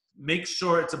audience, make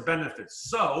sure it's a benefit.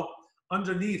 So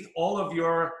underneath all of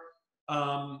your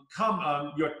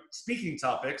speaking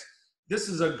topics, this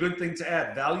is a good thing to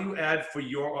add. Value add for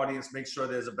your audience, make sure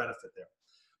there's a benefit there.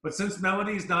 But since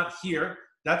Melody's not here,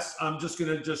 I'm just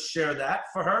gonna just share that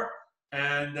for her,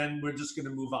 and then we're just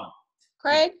gonna move on.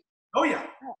 Craig? Oh yeah.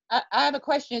 I have a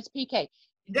question. It's PK.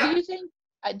 Yeah.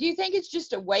 Do you think it's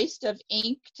just a waste of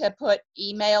ink to put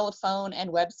email, phone, and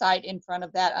website in front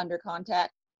of that under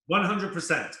contact?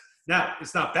 100%. Now,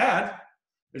 it's not bad.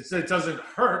 It doesn't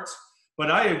hurt, but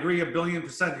I agree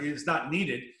 1,000,000,000%. It's not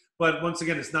needed. But once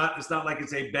again, it's not like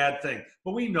it's a bad thing.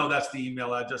 But we know that's the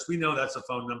email address. We know that's a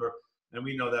phone number, and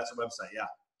we know that's a website. Yeah.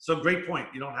 So great point.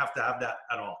 You don't have to have that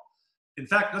at all. In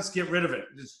fact, let's get rid of it.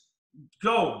 Just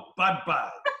go.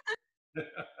 Bye-bye.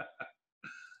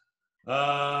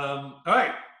 All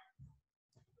right.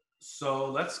 So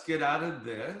let's get out of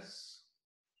this.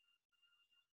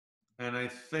 And I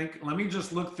think, let me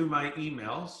just look through my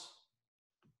emails.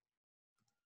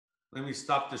 Let me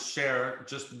stop the share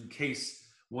just in case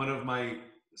one of my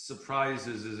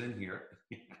surprises is in here.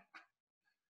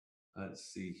 Let's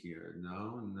see here.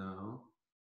 No.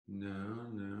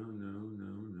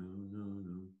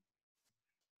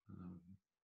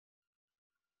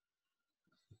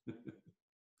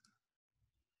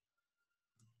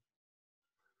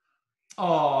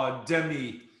 Oh,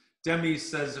 Demi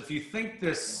says, if you think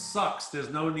this sucks, there's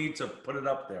no need to put it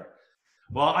up there.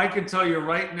 Well, I can tell you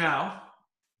right now,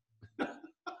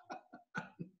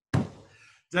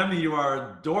 Demi, you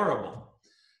are adorable.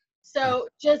 So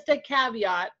just a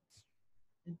caveat.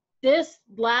 This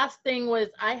last thing was,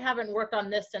 I haven't worked on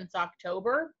this since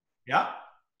October. Yeah.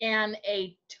 And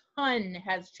a ton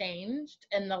has changed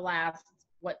in the last,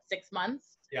 6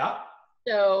 months? Yeah.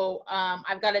 So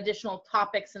I've got additional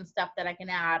topics and stuff that I can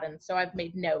add. And so I've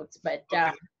made notes, but.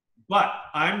 Okay. But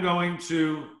I am going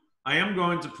to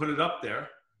put it up there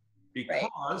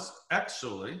because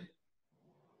actually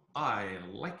I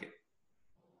like it.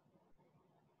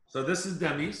 So this is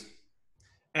Demi's.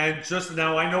 And just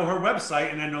now I know her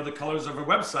website and I know the colors of her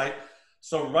website.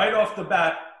 So right off the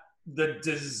bat, the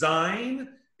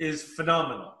design is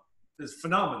phenomenal. It's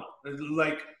phenomenal. It's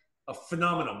like a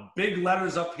phenomenal. Big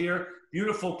letters up here,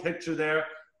 beautiful picture there,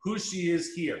 who she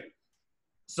is here.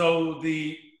 So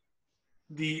the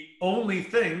only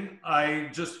thing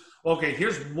okay,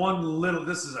 here's one little,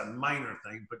 this is a minor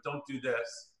thing, but don't do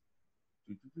this.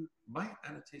 My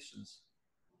annotations,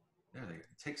 yeah, it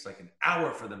takes like an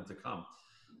hour for them to come.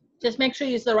 Just make sure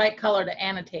you use the right color to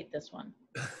annotate this one.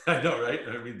 I know, right?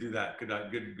 Let me do that.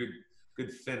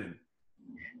 Good thinning.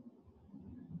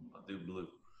 I'll do blue.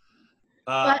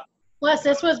 Plus,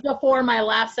 this was before my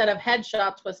last set of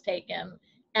headshots was taken.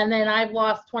 And then I've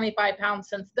lost 25 pounds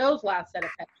since those last set of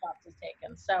headshots was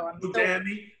taken. So I'm Go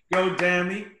Dammy.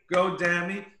 Go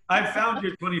Dammy. I found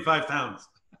your 25 pounds.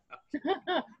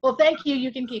 Well, thank you.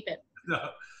 You can keep it.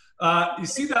 No. You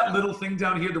see that little thing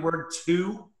down here, the word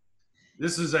to?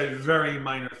 This is a very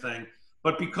minor thing.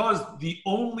 But because the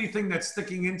only thing that's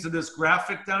sticking into this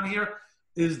graphic down here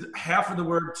is half of the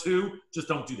word to, just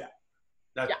don't do that.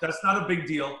 That's not a big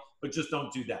deal, but just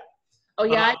don't do that. Oh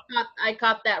yeah, I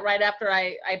caught that right after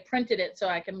I printed it so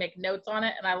I can make notes on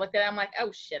it. And I looked at it, I'm like,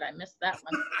 oh shit, I missed that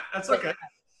one. That's okay.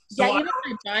 So yeah,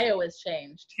 my bio has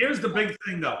changed. Here's the big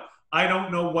thing though. I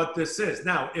don't know what this is.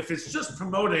 Now, if it's just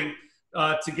promoting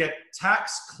to get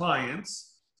tax clients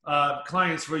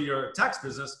for your tax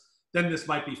business, then this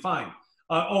might be fine.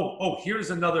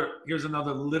 Here's another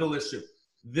little issue.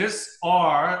 This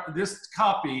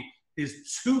copy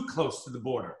is too close to the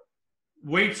border,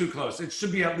 way too close. It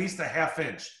should be at least a ½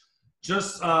 inch,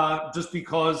 just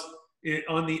because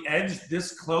on the edge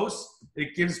this close,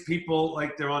 it gives people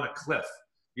like they're on a cliff.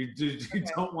 You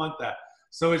don't want that.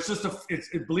 So it's just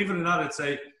believe it or not, it's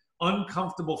a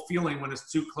uncomfortable feeling when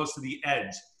it's too close to the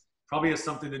edge. Probably has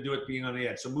something to do with being on the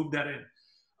edge. So move that in.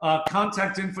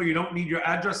 Contact info, you don't need your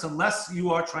address unless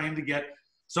you are trying to get,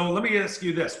 so let me ask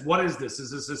you this. What is this?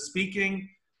 Is this a speaking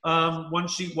one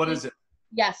sheet? What is it?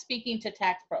 Yeah, speaking to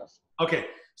tax pros. Okay,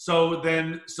 so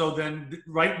then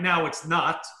right now it's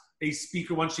not a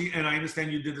speaker one sheet, and I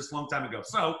understand you did this a long time ago.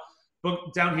 So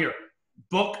book down here,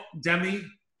 book Demi,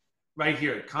 right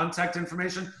here, contact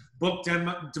information, book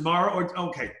Demara, or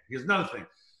okay, here's another thing.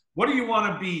 What do you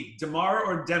want to be, Demara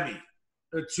or Demi,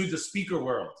 to the speaker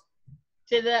world?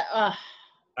 To the,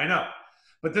 I know,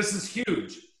 but this is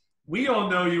huge. We all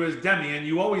know you as Demi, and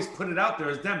you always put it out there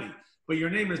as Demi, but your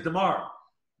name is Demara.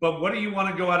 But what do you want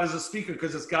to go out as a speaker?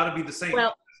 Because it's got to be the same.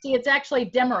 well, see, it's actually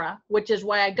Demara, which is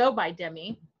why I go by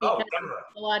Demi. Oh, Because Demara.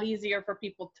 it's a lot easier for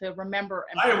people to remember.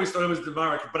 And I always thought it was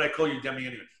Demara, but I call you Demi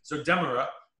anyway. So Demara,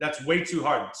 that's way too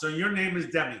hard. So your name is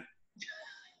Demi.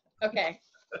 Okay.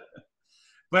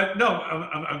 But no,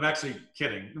 I'm actually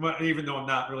kidding, even though I'm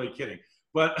not really kidding.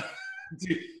 But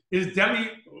is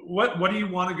Demi, what do you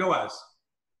want to go as?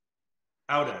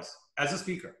 Out as a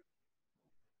speaker?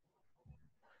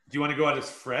 Do you want to go out as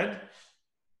Fred?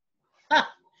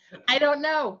 I don't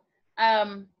know.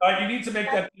 You need to make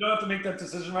that. You don't have to make that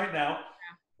decision right now.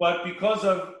 But because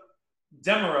of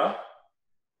Demara,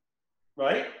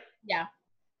 right? Yeah.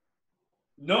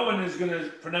 No one is going to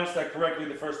pronounce that correctly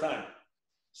the first time.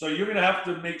 So you're going to have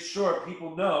to make sure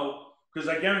people know, because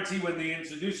I guarantee when they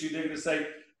introduce you, they're going to say,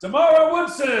 Demara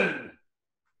Woodson.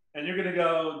 And you're going to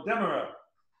go, Demara.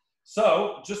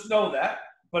 So just know that.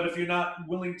 But if you're not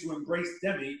willing to embrace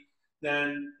Demi,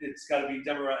 then it's got to be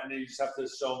Demara, and then you just have to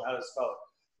show them how to spell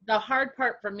it. The hard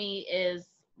part for me is,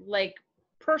 like,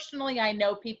 personally, I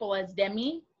know people as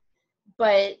Demi,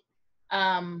 but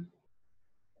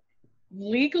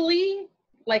legally,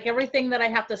 like everything that I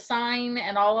have to sign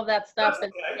and all of that stuff in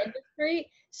the industry.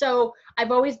 So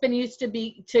I've always been used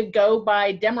to go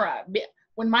by Demara.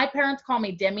 When my parents call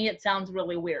me Demi, it sounds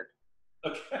really weird.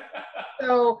 Okay.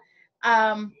 So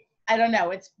I don't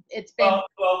know. It's been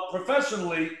well,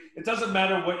 professionally, it doesn't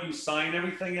matter what you sign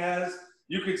everything as.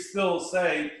 You could still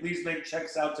say, please make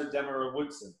checks out to Demara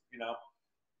Woodson, you know.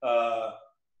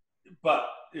 But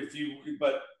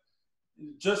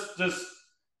just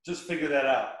figure that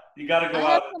out. You got to go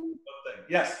out.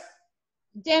 Yes.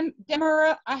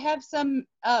 Demara, I have some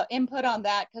input on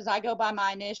that because I go by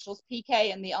my initials,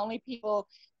 PK, and the only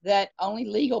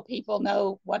legal people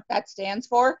know what that stands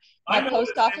for. My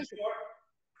post office.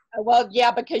 Well,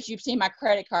 yeah, because you've seen my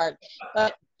credit card,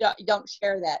 but don't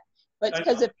share that. But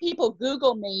because if people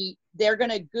Google me, they're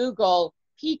going to Google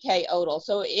PK Odle.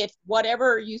 So if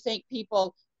whatever you think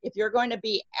if you're going to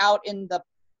be out in the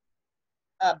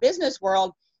business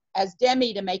world as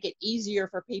Demi to make it easier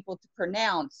for people to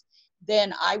pronounce,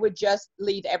 then I would just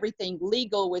leave everything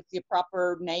legal with the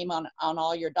proper name on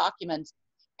all your documents,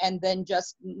 and then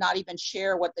just not even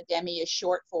share what the Demi is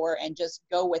short for, and just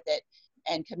go with it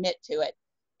and commit to it.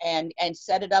 And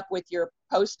set it up with your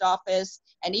post office,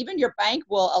 and even your bank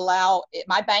will allow.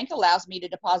 My bank allows me to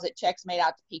deposit checks made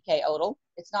out to PK Odle.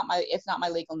 It's not my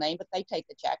legal name, but they take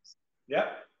the checks.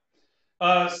 Yep.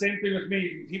 Same thing with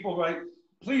me. People write.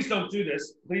 Please don't do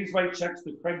this. Please write checks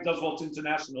to Craig Duswalt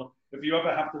International if you ever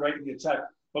have to write me a check.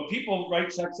 But people write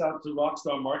checks out to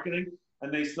RockStar Marketing,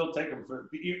 and they still take them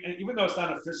even though it's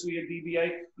not officially a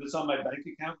DBA, but it's on my bank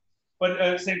account.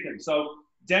 But same thing. So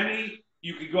Demi.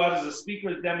 You could go out as a speaker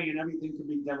as Demi, and everything could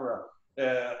be Demara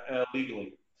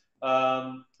legally.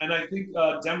 And I think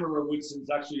Demara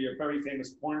Woodson's actually a very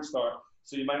famous porn star,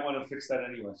 so you might want to fix that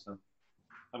anyway. So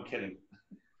I'm kidding.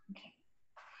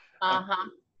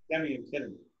 Demi, I'm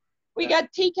kidding. We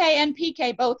got TK and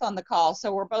PK both on the call,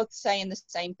 so we're both saying the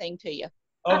same thing to you.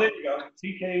 Oh, there you go.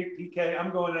 TK, PK.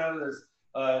 I'm going out as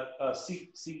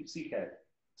CK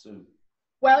soon.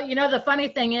 Well, you know, the funny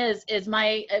thing is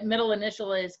my middle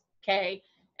initial is K,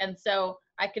 and so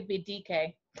I could be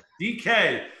DK.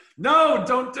 DK. No,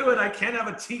 don't do it. I can't have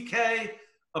a TK,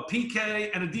 a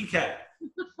PK, and a DK.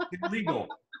 Illegal.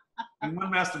 In one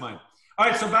mastermind. All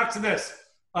right, so back to this.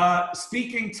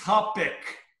 Speaking topic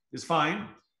is fine.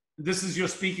 This is your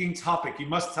speaking topic. You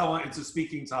must tell it it's a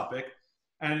speaking topic.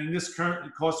 And in this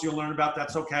current course you'll learn about,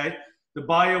 that's okay. The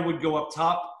bio would go up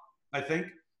top, I think.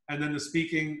 And then the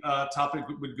speaking topic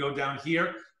would go down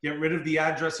here. Get rid of the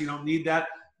address. You don't need that.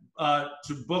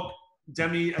 To book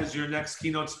Demi as your next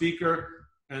keynote speaker,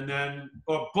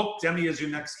 or book Demi as your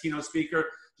next keynote speaker,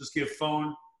 just give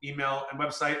phone, email, and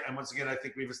website. And once again, I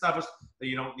think we've established that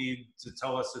you don't need to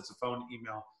tell us it's a phone,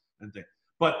 email, and thing.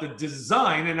 But the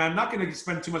design, and I'm not going to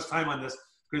spend too much time on this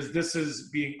because this is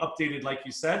being updated, like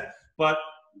you said, but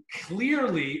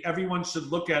clearly everyone should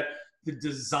look at the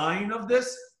design of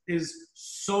this is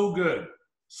so good.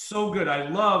 So good. I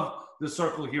love the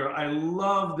circle here. I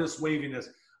love this waviness.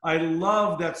 I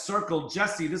love that circle.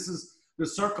 Jesse, this is the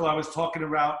circle I was talking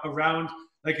about around.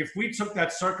 Like if we took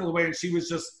that circle away and she was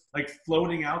just like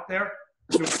floating out there,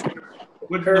 would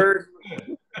look good.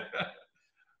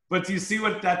 But do you see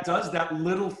what that does? That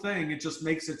little thing, it just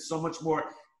makes it so much more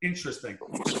interesting.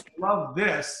 I love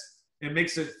this. It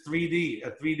makes it 3D,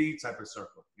 a 3D type of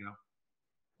circle, you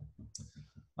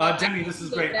know? Demi, this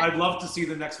is great. I'd love to see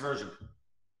the next version.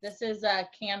 This is a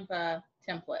Canva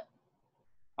template.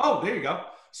 Oh, there you go.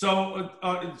 So,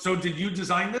 so did you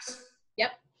design this?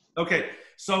 Yep. Okay.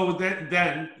 So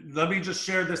then let me just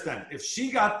share this then. If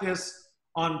she got this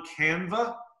on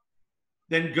Canva,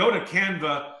 then go to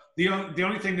Canva. The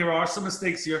only thing, there are some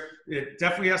mistakes here. It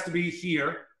definitely has to be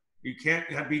here. You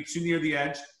can't be too near the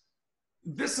edge.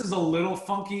 This is a little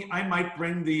funky. I might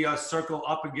bring the circle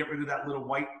up and get rid of that little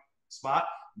white spot.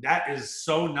 That is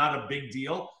so not a big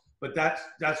deal, but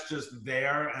that's just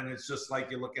there. And it's just like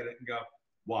you look at it and go,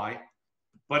 why?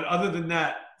 But other than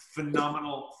that,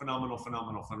 phenomenal, phenomenal,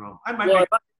 phenomenal, phenomenal. I might well,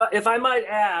 if I might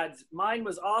add, mine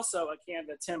was also a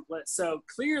Canva template. So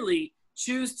clearly,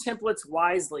 choose templates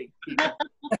wisely.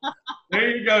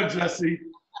 There you go, Jesse.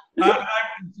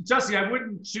 Jesse, I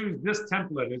wouldn't choose this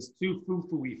template. It's too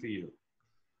foo-foo-y for you.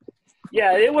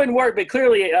 Yeah, it wouldn't work, but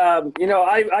clearly, you know,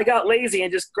 I got lazy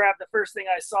and just grabbed the first thing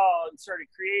I saw and started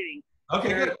creating.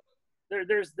 Okay, good.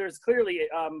 There's clearly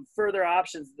further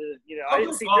options. You know, I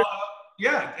didn't see.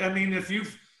 Yeah, I mean, if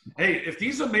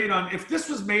these are made on, if this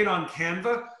was made on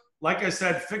Canva, like I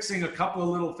said, fixing a couple of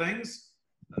little things,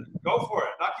 go for it.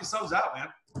 Knock yourselves out, man,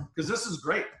 because this is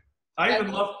great. I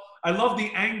love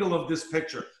the angle of this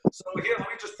picture. So here, let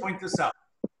me just point this out.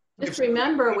 Just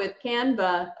remember, with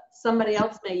Canva, somebody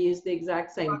else may use the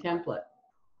exact same template.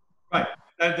 Right.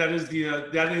 That is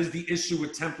the issue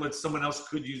with templates. Someone else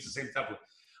could use the same template.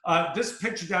 This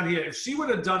picture down here, if she would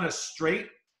have done a straight,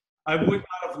 I would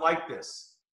not have liked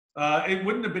this. It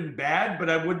wouldn't have been bad, but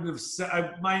I wouldn't have said.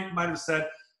 I might have said,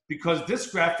 because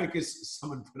this graphic is,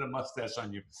 someone put a mustache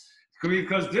on you,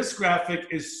 because this graphic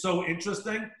is so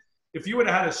interesting. If you would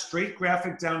have had a straight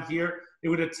graphic down here, it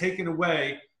would have taken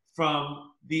away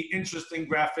from the interesting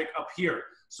graphic up here.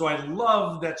 So I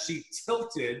love that she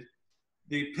tilted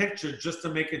the picture just to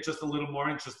make it just a little more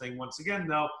interesting. Once again,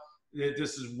 though,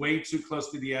 this is way too close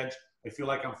to the edge. I feel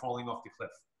like I'm falling off the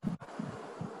cliff.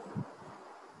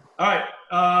 All right,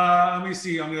 let me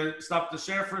see. I'm going to stop the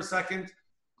share for a second.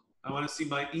 I want to see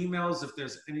my emails if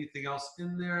there's anything else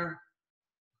in there.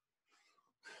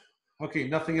 Okay,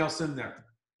 nothing else in there.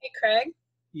 Hey, Craig.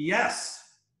 Yes.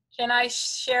 Can I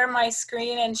share my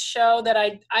screen and show that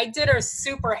I did a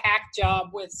super hack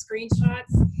job with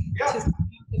screenshots to send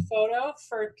the photo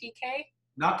for PK?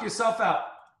 Knock yourself out.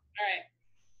 All right.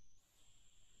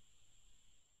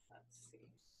 Let's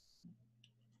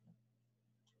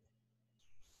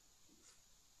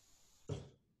see.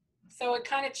 So it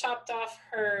kind of chopped off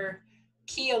her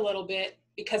key a little bit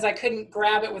because I couldn't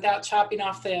grab it without chopping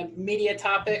off the media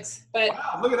topics. But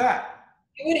wow, look at that.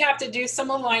 I would have to do some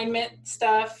alignment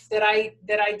stuff that I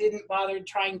didn't bother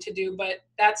trying to do, but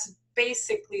that's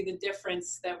basically the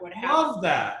difference that would happen. Love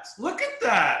that. Look at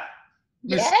that.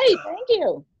 Yay, thank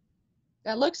you.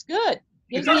 That looks good.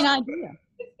 Gives me an idea.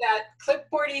 It's that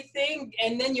clipboardy thing,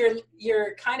 and then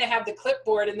you're kind of have the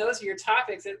clipboard, and those are your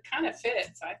topics. It kind of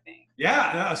fits, I think.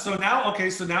 Yeah. So now,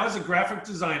 okay. So now as a graphic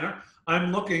designer,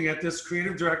 I'm looking at this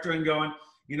creative director and going,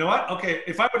 you know what? Okay,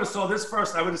 if I would have saw this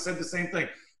first, I would have said the same thing.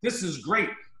 This is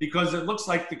great because it looks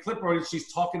like the clipboard,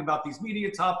 she's talking about these media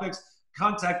topics,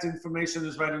 contact information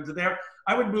is right under there.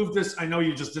 I would move this. I know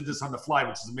you just did this on the fly,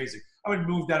 which is amazing. I would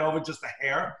move that over just a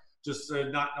hair, just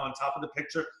not on top of the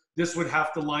picture. This would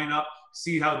have to line up.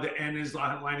 See how the N is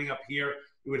lining up here.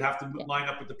 It would have to line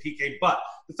up with the PK. But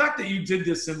the fact that you did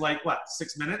this in like, what,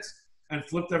 6 minutes and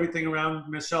flipped everything around,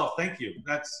 Michelle, thank you.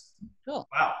 That's cool.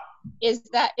 Wow. Is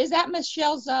that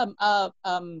Michelle's sorry,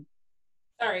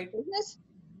 business?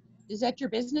 Is that your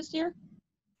business, dear?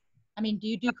 I mean, do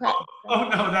you do crap? Oh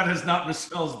no, that is not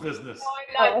Michelle's business.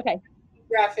 No, I'm not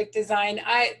graphic design.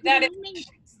 That is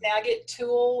a Snagit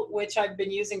tool, which I've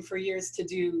been using for years to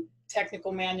do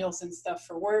technical manuals and stuff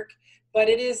for work. But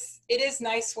it is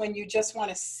nice when you just want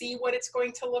to see what it's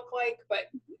going to look like,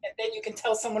 but then you can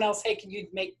tell someone else, hey, can you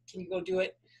go do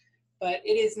it? But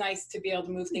it is nice to be able to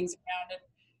move things around.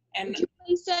 And would you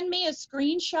please send me a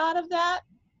screenshot of that?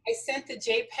 I sent the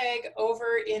JPEG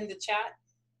over in the chat.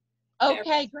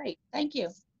 Okay, great. Thank you.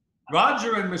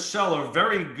 Roger and Michelle are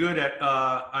very good at,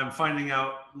 I'm finding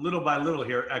out little by little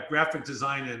here, at graphic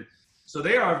design. And so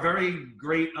they are very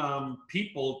great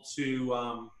people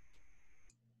to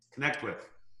connect with.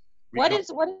 What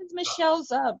is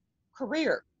Michelle's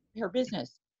career? her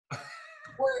business.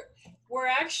 We're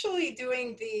actually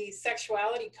doing the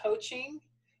sexuality coaching,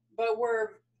 but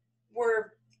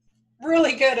we're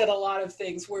really good at a lot of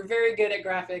things. We're very good at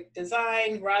graphic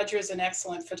design. Roger's an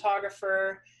excellent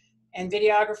photographer and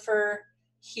videographer.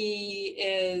 He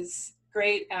is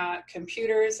great at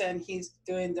computers, and he's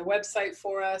doing the website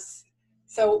for us.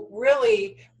 So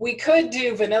really, we could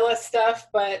do vanilla stuff,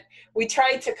 but we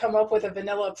tried to come up with a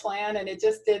vanilla plan, and it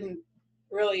just didn't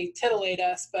really titillate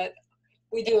us. But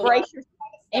we do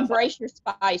embrace your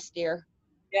spice, dear.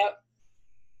 Yep.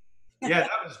 Yeah,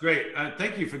 that was great.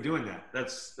 Thank you for doing that.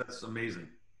 That's amazing.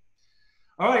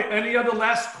 All right. Any other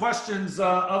last questions?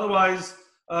 Otherwise,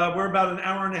 we're about an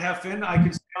hour and a half in. I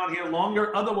can stay on here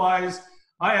longer. Otherwise,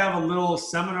 I have a little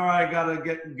seminar I got to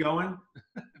get going.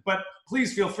 But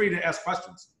please feel free to ask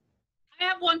questions. I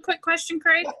have one quick question,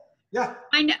 Craig. Yeah.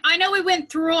 I know we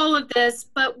went through all of this,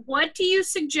 but what do you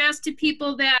suggest to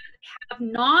people that have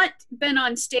not been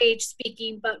on stage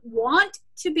speaking but want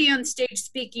to be on stage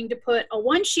speaking, to put a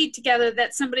one sheet together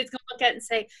that somebody's going to look at and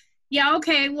say, yeah,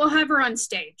 okay, we'll have her on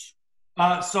stage?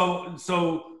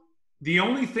 So the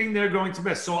only thing they're going to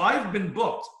miss, so I've been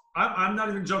booked. I'm not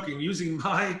even joking. Using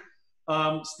my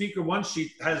speaker one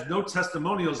sheet has no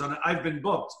testimonials on it. I've been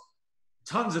booked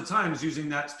tons of times using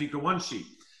that speaker one sheet.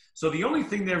 So the only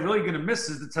thing they're really going to miss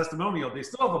is the testimonial. They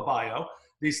still have a bio.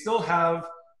 They still have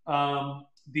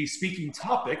the speaking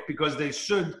topic, because they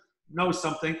should know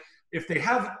something. If they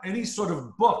have any sort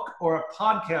of book or a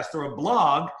podcast or a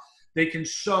blog, they can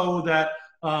show that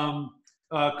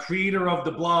creator of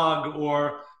the blog,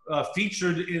 or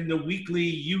featured in the weekly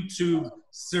YouTube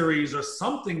series, or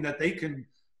something that they can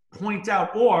point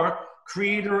out, or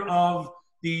creator of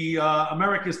the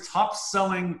America's top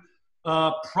selling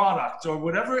product, or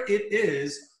whatever it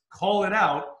is, call it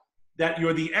out that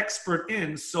you're the expert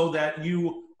in, so that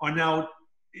you are now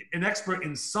an expert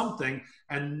in something,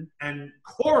 and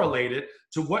correlate it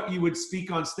to what you would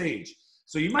speak on stage.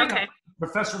 So you might not be a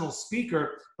professional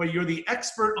speaker, but you're the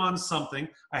expert on something.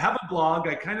 I have a blog,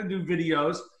 I kind of do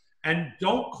videos, and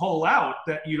don't call out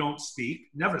that you don't speak,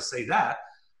 never say that,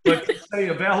 but say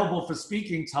available for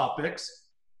speaking topics.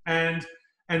 And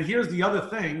here's the other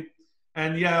thing,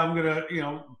 and yeah, I'm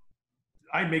gonna,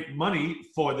 I make money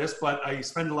for this, but I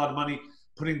spend a lot of money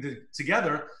putting it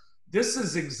together. This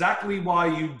is exactly why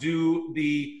you do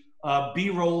the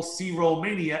B-roll, C-roll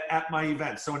mania at my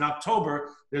event. So in October,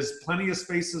 there's plenty of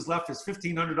spaces left. It's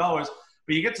 $1,500,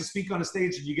 but you get to speak on a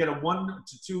stage, and you get a 1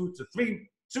 to 2 to 3,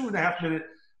 2.5 minute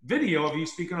video of you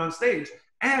speaking on stage.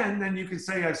 And then you can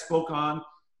say, I spoke on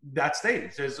that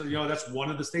stage. There's, that's one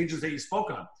of the stages that you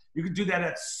spoke on. You can do that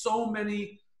at so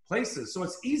many places. So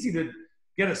it's easy to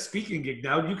get a speaking gig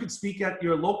now. You could speak at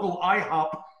your local IHOP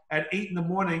at 8 in the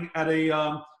morning at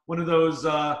a one of those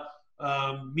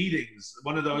meetings,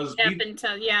 one of those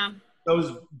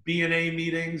those B&A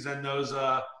meetings, and those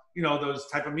those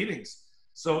type of meetings.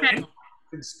 So anyone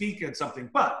can speak at something.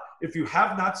 But if you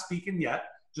have not spoken yet,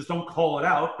 just don't call it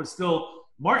out. But still,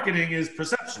 marketing is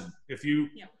perception. If you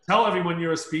tell everyone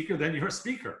you're a speaker, then you're a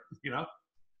speaker.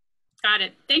 Got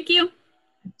it. Thank you.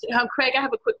 Craig, I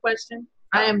have a quick question.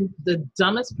 I am the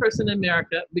dumbest person in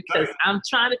America, because I'm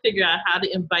trying to figure out how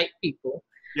to invite people.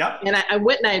 Yeah. And I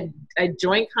went and I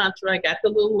joined Contra. I got the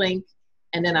little link,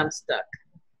 and then I'm stuck.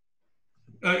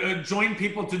 Join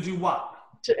people to do what?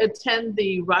 To attend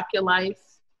the Rock Your Life.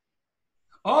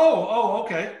 Oh,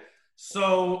 okay.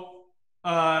 So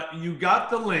you got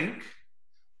the link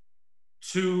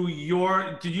to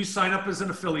your, did you sign up as an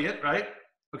affiliate, right?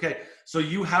 Okay, so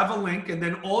you have a link, and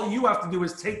then all you have to do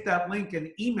is take that link and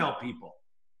email people.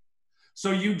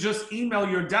 So you just email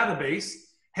your database,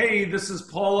 hey, this is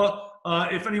Paula.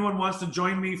 If anyone wants to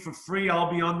join me for free, I'll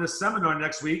be on this seminar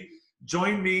next week.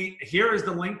 Join me. Here is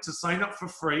the link to sign up for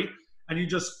free. And you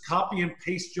just copy and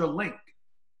paste your link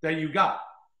that you got.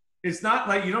 It's not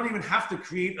like you don't even have to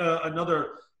create another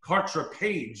Kartra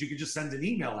page. You can just send an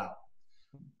email out.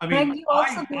 I mean,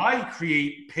 I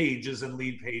create pages and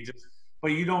lead pages,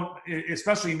 but you don't,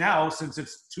 especially now since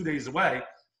it's 2 days away,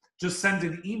 just send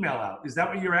an email out. Is that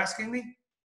what you're asking me?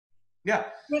 Yeah.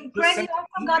 Greg, you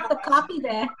also got the copy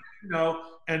there.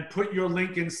 And put your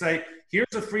link and say,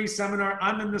 here's a free seminar.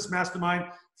 I'm in this mastermind,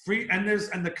 free, and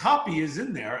the copy is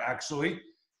in there actually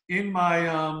in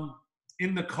my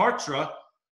in the Kartra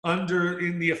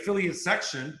in the affiliate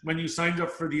section when you signed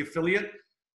up for the affiliate.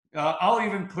 I'll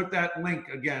even put that link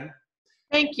again.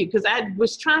 Thank you, because I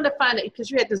was trying to find it,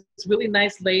 because you had this really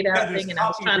nice laid out thing, and I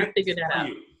was trying to figure that out.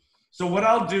 So what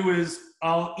I'll do is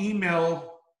I'll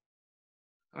email.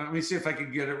 Let me see if I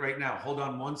can get it right now. Hold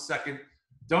on 1 second.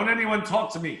 Don't anyone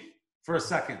talk to me for a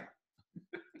second.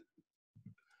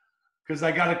 because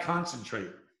I got to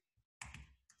concentrate.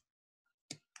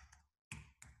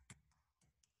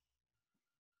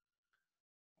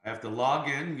 I have to log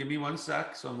in. Give me 1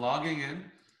 sec. So I'm logging in.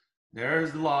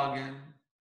 There's the login.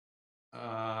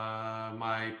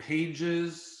 My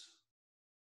pages.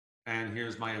 And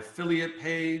here's my affiliate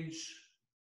page.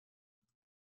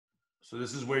 So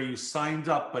this is where you signed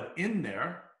up, but in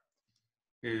there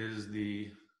is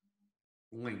the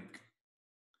link.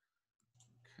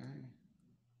 Okay.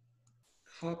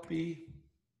 Copy.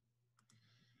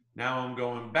 Now I'm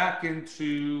going back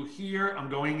into here. I'm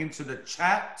going into the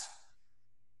chat.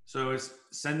 So it's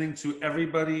sending to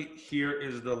everybody. Here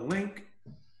is the link.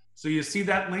 So you see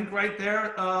that link right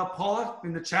there, Paula,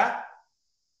 in the chat?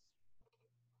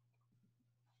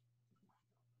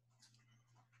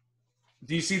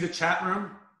 Do you see the chat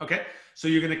room? Okay. So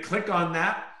you're going to click on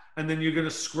that, and then you're going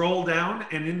to scroll down,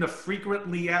 and in the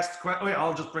frequently asked questions, wait,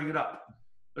 I'll just bring it up.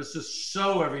 Let's just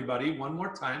show everybody one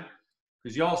more time,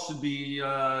 because y'all should be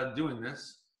doing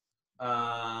this.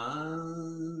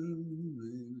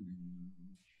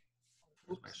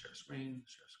 Here's my share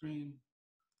screen,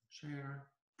 share.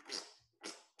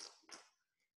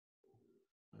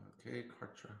 Okay,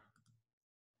 Kartra.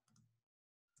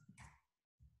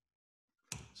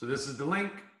 So this is the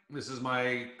link. This is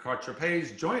my Kartra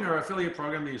page. Join our affiliate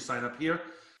program. You sign up here.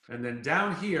 And then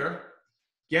down here,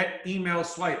 get email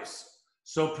swipes.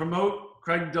 So promote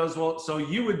Craig Duswalt. So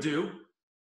you would do,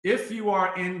 if you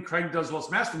are in Craig Duswalt's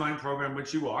mastermind program,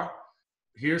 which you are,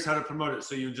 here's how to promote it.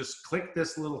 So you just click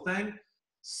this little thing.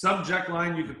 Subject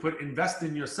line, you could put invest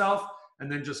in yourself,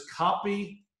 and then just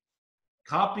copy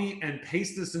and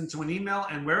paste this into an email.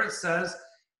 And where it says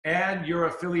add your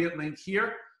affiliate link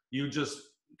here, you just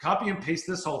copy and paste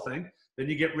this whole thing. Then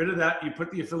you get rid of that. You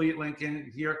put the affiliate link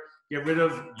in here, get rid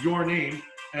of your name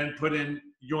and put in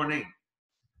your name.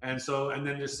 And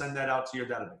then just send that out to your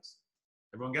database.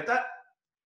 Everyone get that?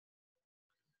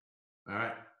 All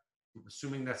right. I'm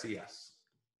assuming that's a yes.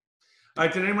 All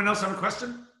right. Did anyone else have a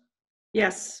question?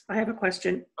 Yes, I have a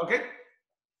question. Okay.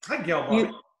 Hi, Gail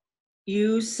Barbie.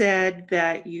 You said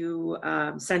that you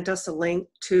sent us a link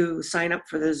to sign up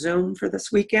for the Zoom for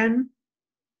this weekend?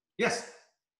 Yes.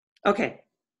 Okay.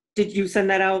 Did you send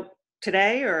that out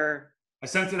today or? I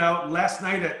sent it out last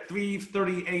night at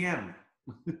 3:30 a.m.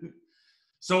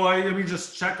 So let me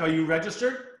just check. Are you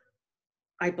registered?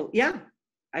 Yeah,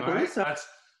 I believe so.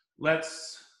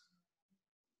 Let's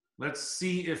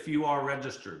see if you are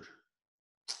registered.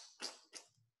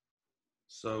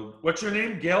 So what's your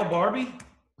name? Gail Barbie?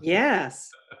 Yes.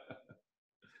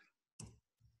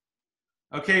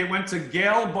 Okay, it went to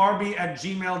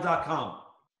gailbarbie@gmail.com.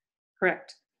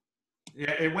 Correct.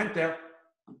 Yeah, it went there.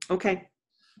 Okay.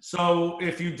 So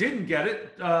if you didn't get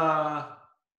it, that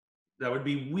would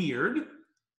be weird.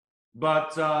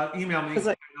 But email me.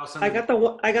 I got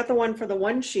the one for the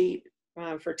one sheet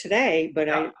for today, but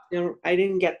yeah. I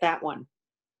didn't get that one.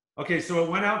 Okay, so it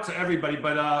went out to everybody,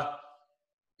 but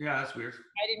yeah, that's weird.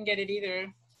 I didn't get it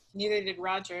either. Neither did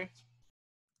Roger.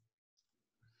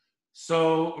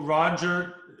 So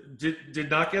Roger did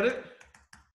not get it?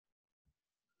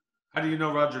 How do you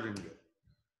know Roger didn't get it?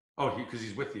 Oh, because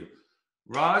he's with you.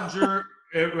 Roger,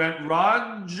 it went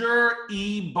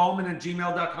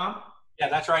rogerebowman@gmail.com? Yeah,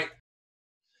 that's right.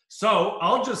 So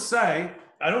I'll just say,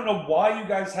 I don't know why you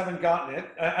guys haven't gotten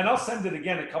it, and I'll send it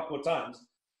again a couple of times.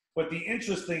 But the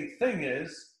interesting thing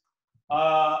is,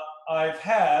 I've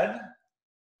had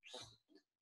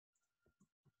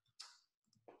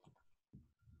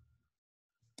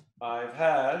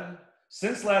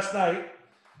since last night,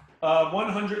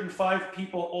 105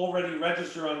 people already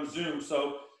register on Zoom.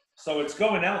 So it's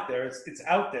going out there. It's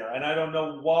out there, and I don't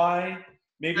know why.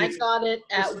 Maybe I got it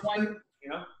at one.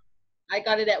 I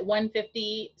got it at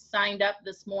 1:50. Signed up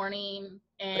this morning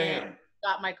and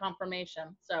got my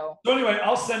confirmation. So anyway,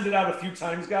 I'll send it out a few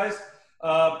times, guys.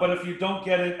 But if you don't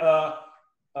get it,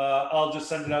 I'll just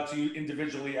send it out to you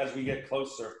individually as we get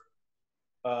closer.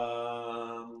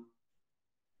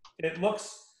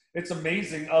 It's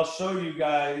amazing. I'll show you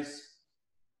guys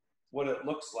what it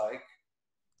looks like.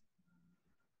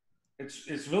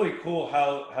 It's really cool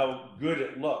how good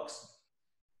it looks.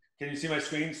 Can you see my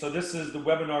screen? So this is the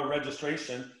webinar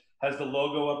registration. Has the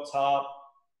logo up top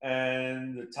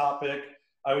and the topic.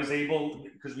 I was able,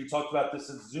 because we talked about this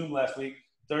in Zoom last week,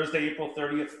 Thursday, April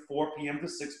 30th, 4 p.m. to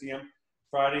 6 p.m.,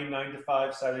 Friday, 9 to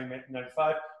 5, Saturday, 9 to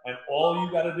 5. And all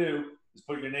you got to do is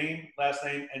put your name, last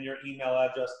name, and your email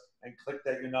address and click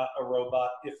that you're not a robot,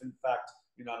 if in fact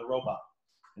you're not a robot.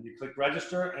 And you click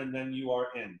register, and then you are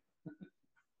in.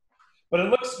 But it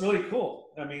looks really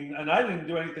cool. I mean, and I didn't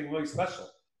do anything really special.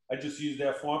 I just used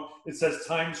their form. It says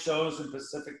time shows in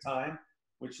Pacific time,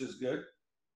 which is good.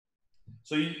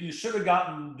 So you should have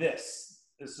gotten this.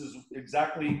 This is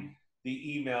exactly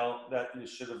the email that you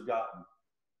should have gotten.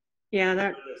 Yeah,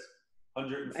 that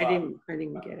 105. I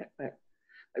didn't get it, but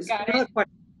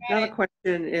another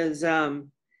question is,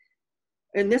 and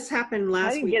this happened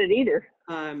last week. I didn't get it either.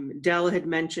 Dell had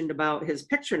mentioned about his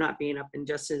picture not being up and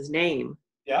just his name.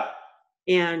 Yeah.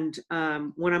 And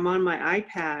when I'm on my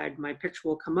iPad, my picture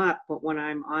will come up, but when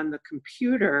I'm on the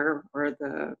computer or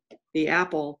the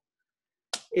Apple,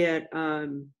 it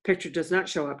picture does not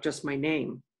show up, just my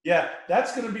name. Yeah,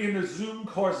 that's going to be in the Zoom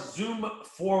course, Zoom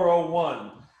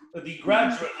 401, the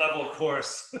graduate level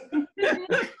course.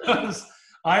 Because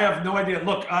I have no idea.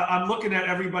 Look, I'm looking at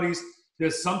everybody's.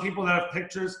 There's some people that have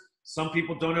pictures, some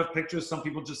people don't have pictures, some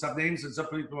people just have names, and some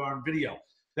people are on video.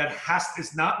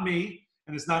 It's not me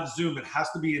and it's not Zoom. It has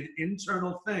to be an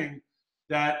internal thing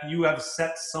that you have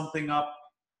set something up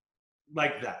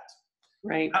like that.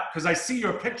 Right. Because I see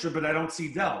your picture, but I don't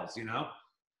see Dell's,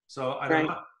 So I don't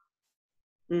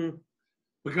know.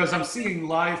 Because I'm seeing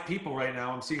live people right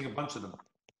now. I'm seeing a bunch of them.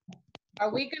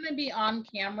 Are we going to be on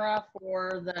camera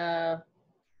for the...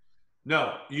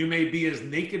 No, you may be as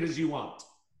naked as you want.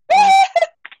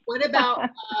 What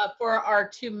about for our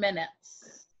 2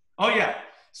 minutes? Oh, yeah.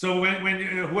 So when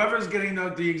whoever's getting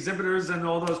the exhibitors and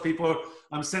all those people,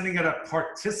 I'm sending out a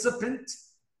participant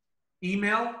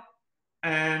email,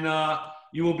 and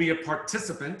you will be a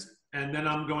participant. And then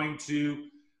I'm going to,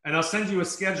 and I'll send you a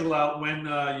schedule out when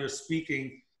you're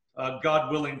speaking,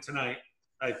 God willing, tonight.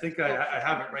 I think I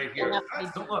have it right here.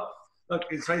 Don't look. Look,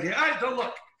 it's right here. Don't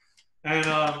look. And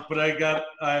but I got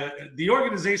the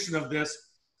organization of this.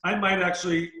 I might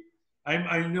actually.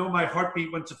 I know my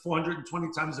heartbeat went to 420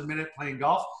 times a minute playing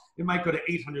golf. It might go to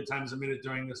 800 times a minute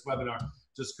during this webinar,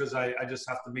 just because I just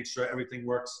have to make sure everything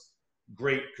works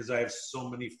great, because I have so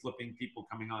many flipping people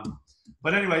coming on.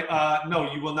 But anyway,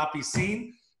 no, you will not be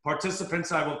seen.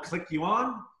 Participants, I will click you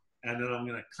on, and then I'm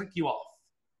going to click you off.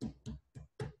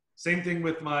 Same thing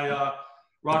with my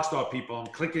RockStar people. I'm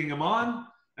clicking them on,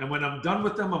 and when I'm done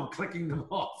with them, I'm clicking them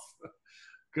off,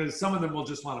 because some of them will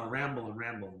just want to ramble and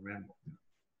ramble and ramble.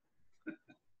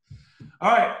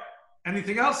 All right.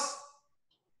 Anything else?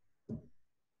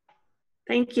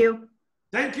 Thank you.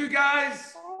 Thank you,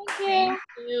 guys. Thank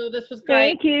you. This was great.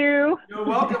 Thank you. You're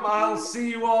welcome. I'll see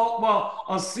you all. Well,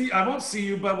 I won't see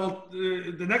you, but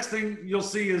the next thing you'll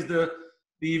see is the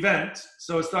event.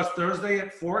 So it starts Thursday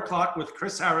at 4 o'clock with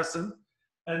Chris Harrison.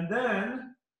 And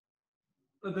then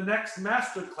the next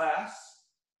master class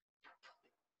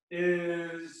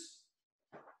is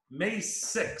May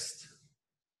 6th.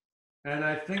 And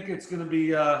I think it's going to be,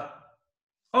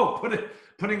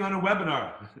 putting on a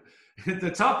webinar. The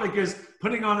topic is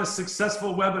putting on a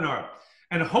successful webinar.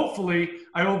 And hopefully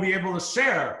I will be able to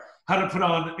share how to put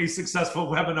on a successful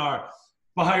webinar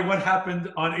by what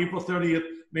happened on April 30th,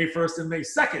 May 1st, and May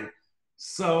 2nd.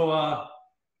 So,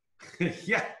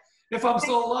 yeah, if I'm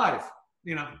still alive,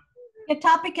 The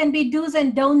topic can be do's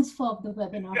and don'ts for the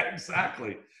webinar. Yeah,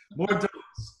 exactly. More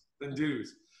don'ts than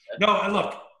do's. No,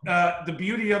 look, the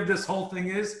beauty of this whole thing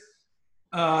is,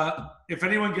 if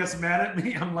anyone gets mad at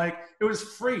me, I'm like, it was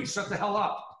free. Shut the hell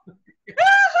up.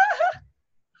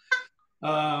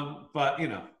 But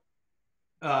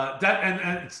that,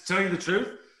 and to tell you the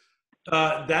truth,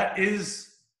 that is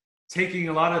taking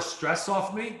a lot of stress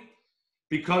off me,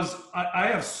 because I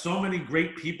have so many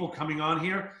great people coming on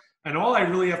here, and all I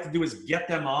really have to do is get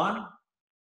them on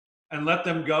and let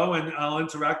them go, and I'll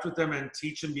interact with them and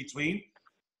teach in between.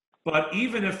 But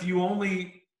even if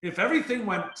everything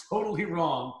went totally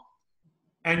wrong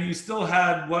and you still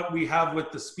had what we have with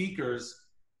the speakers,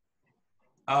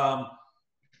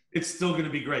 it's still going to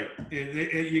be great.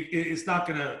 It's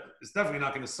definitely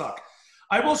not going to suck.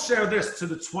 I will share this to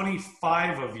the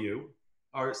 25 of you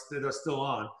that are still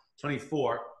on,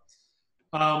 24.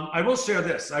 I will share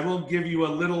this. I will give you a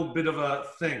little bit of a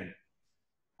thing.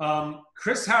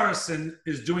 Chris Harrison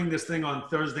is doing this thing on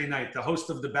Thursday night, the host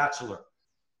of The Bachelor.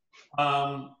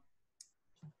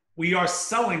 We are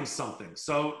selling something.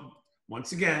 So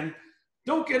once again,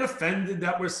 don't get offended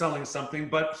that we're selling something,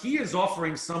 but he is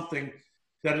offering something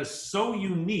that is so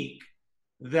unique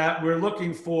that we're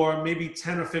looking for maybe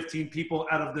 10 or 15 people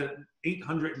out of the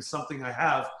 800 and something I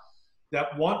have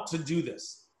that want to do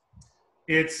this.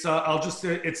 It's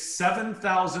it's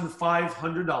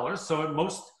 $7,500. So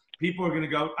most people are going to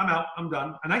go, I'm out, I'm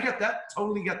done. And I get that,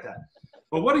 totally get that.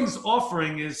 But what he's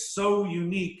offering is so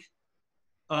unique,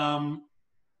 and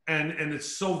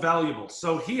it's so valuable.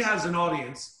 So he has an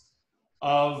audience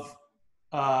of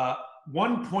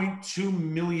 1.2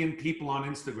 million people on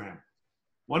Instagram.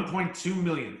 1.2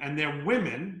 million. And they're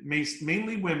women,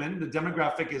 mainly women. The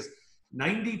demographic is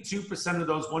 92% of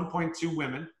those 1.2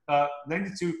 women,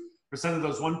 92% of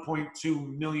those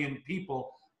 1.2 million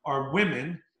people are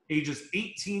women ages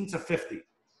 18 to 50.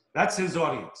 That's his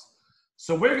audience.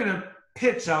 So we're going to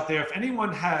pitch out there, if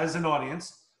anyone has an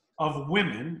audience of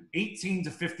women 18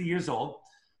 to 50 years old,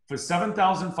 for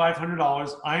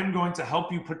 $7,500, I am going to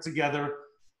help you put together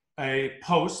a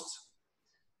post,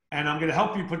 and I'm going to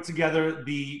help you put together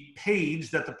the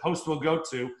page that the post will go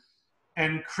to.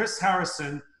 And Chris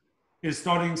Harrison is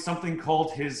starting something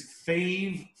called his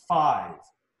Fave 5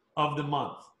 of the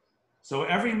month. So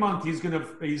every month he's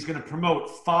gonna promote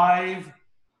 5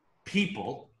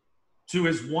 people to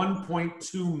his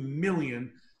 1.2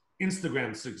 million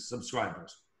Instagram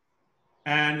subscribers.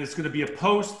 And it's gonna be a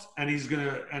post, and it's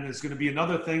gonna be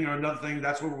another thing or another thing.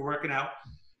 That's what we're working out.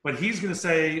 But he's gonna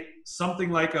say something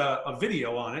like a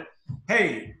video on it.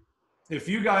 Hey, if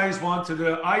you guys wanted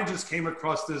to, I just came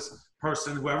across this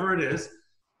person, whoever it is,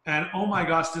 and oh my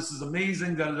gosh, this is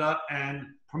amazing, da da da, and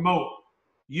promote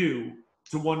you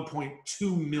to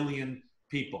 1.2 million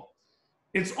people.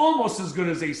 It's almost as good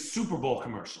as a Super Bowl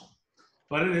commercial,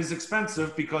 but it is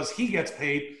expensive because he gets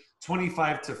paid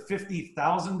 $25,000 to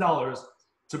 $50,000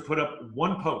 to put up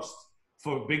one post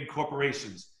for big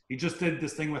corporations. He just did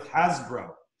this thing with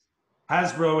Hasbro.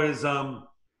 Hasbro is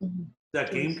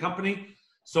that game company.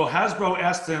 So Hasbro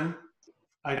asked him,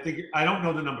 I don't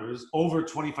know the numbers, over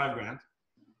 25 grand,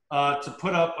 to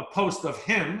put up a post of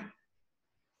him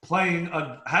playing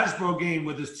a Hasbro game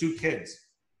with his 2 kids,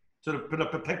 to put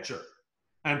up a picture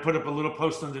and put up a little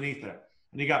post underneath there.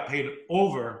 And he got paid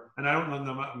over, and I don't know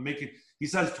the amount, he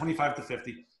says 25 to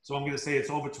 50. So I'm going to say it's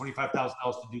over $25,000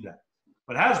 to do that.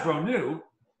 But Hasbro knew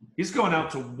he's going out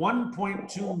to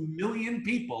 1.2 million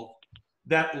people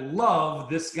that love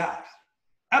this guy.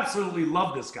 Absolutely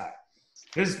love this guy.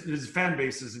 His fan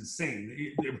base is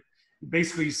insane.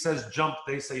 Basically, he says jump,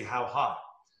 they say how high.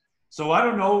 So I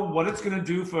don't know what it's going to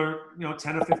do for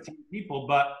 10 or 15 people,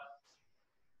 but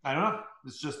I don't know.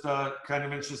 It's just kind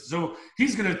of interesting. So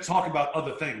he's going to talk about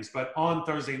other things, but on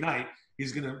Thursday night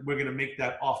we're going to make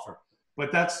that offer.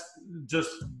 But that's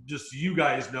just you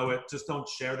guys know it. Just don't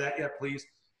share that yet, please.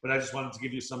 But I just wanted to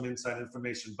give you some inside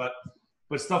information. But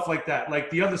stuff like that, like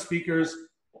the other speakers,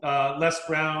 Les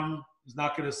Brown is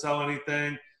not going to sell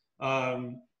anything.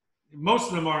 Most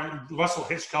of them aren't. Russell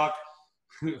Hitchcock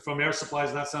from Air Supply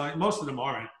is not selling. Most of them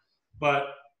aren't. But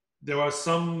there are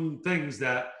some things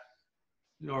that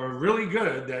are really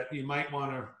good that you might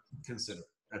want to consider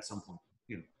at some point.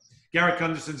 Garrett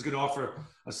Gunderson's going to offer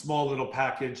a small little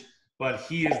package, but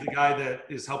he is the guy that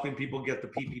is helping people get the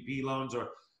PPP loans or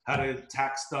how to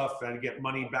tax stuff, how to get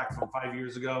money back from 5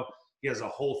 years ago. He has a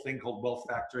whole thing called Wealth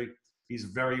Factory. He's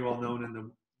very well known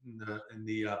in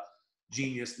the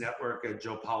Genius Network at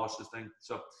Joe Polish's thing.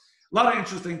 So a lot of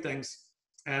interesting things,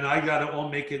 and I got to all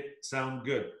make it sound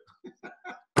good.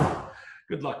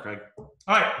 Good luck, Craig. All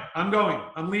right, I'm going.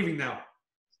 I'm leaving now.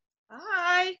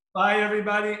 Bye. Bye,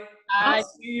 everybody. Bye. I'll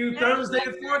see you Thursday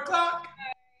at 4 o'clock.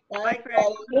 Bye, Craig.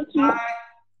 Bye.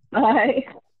 Bye.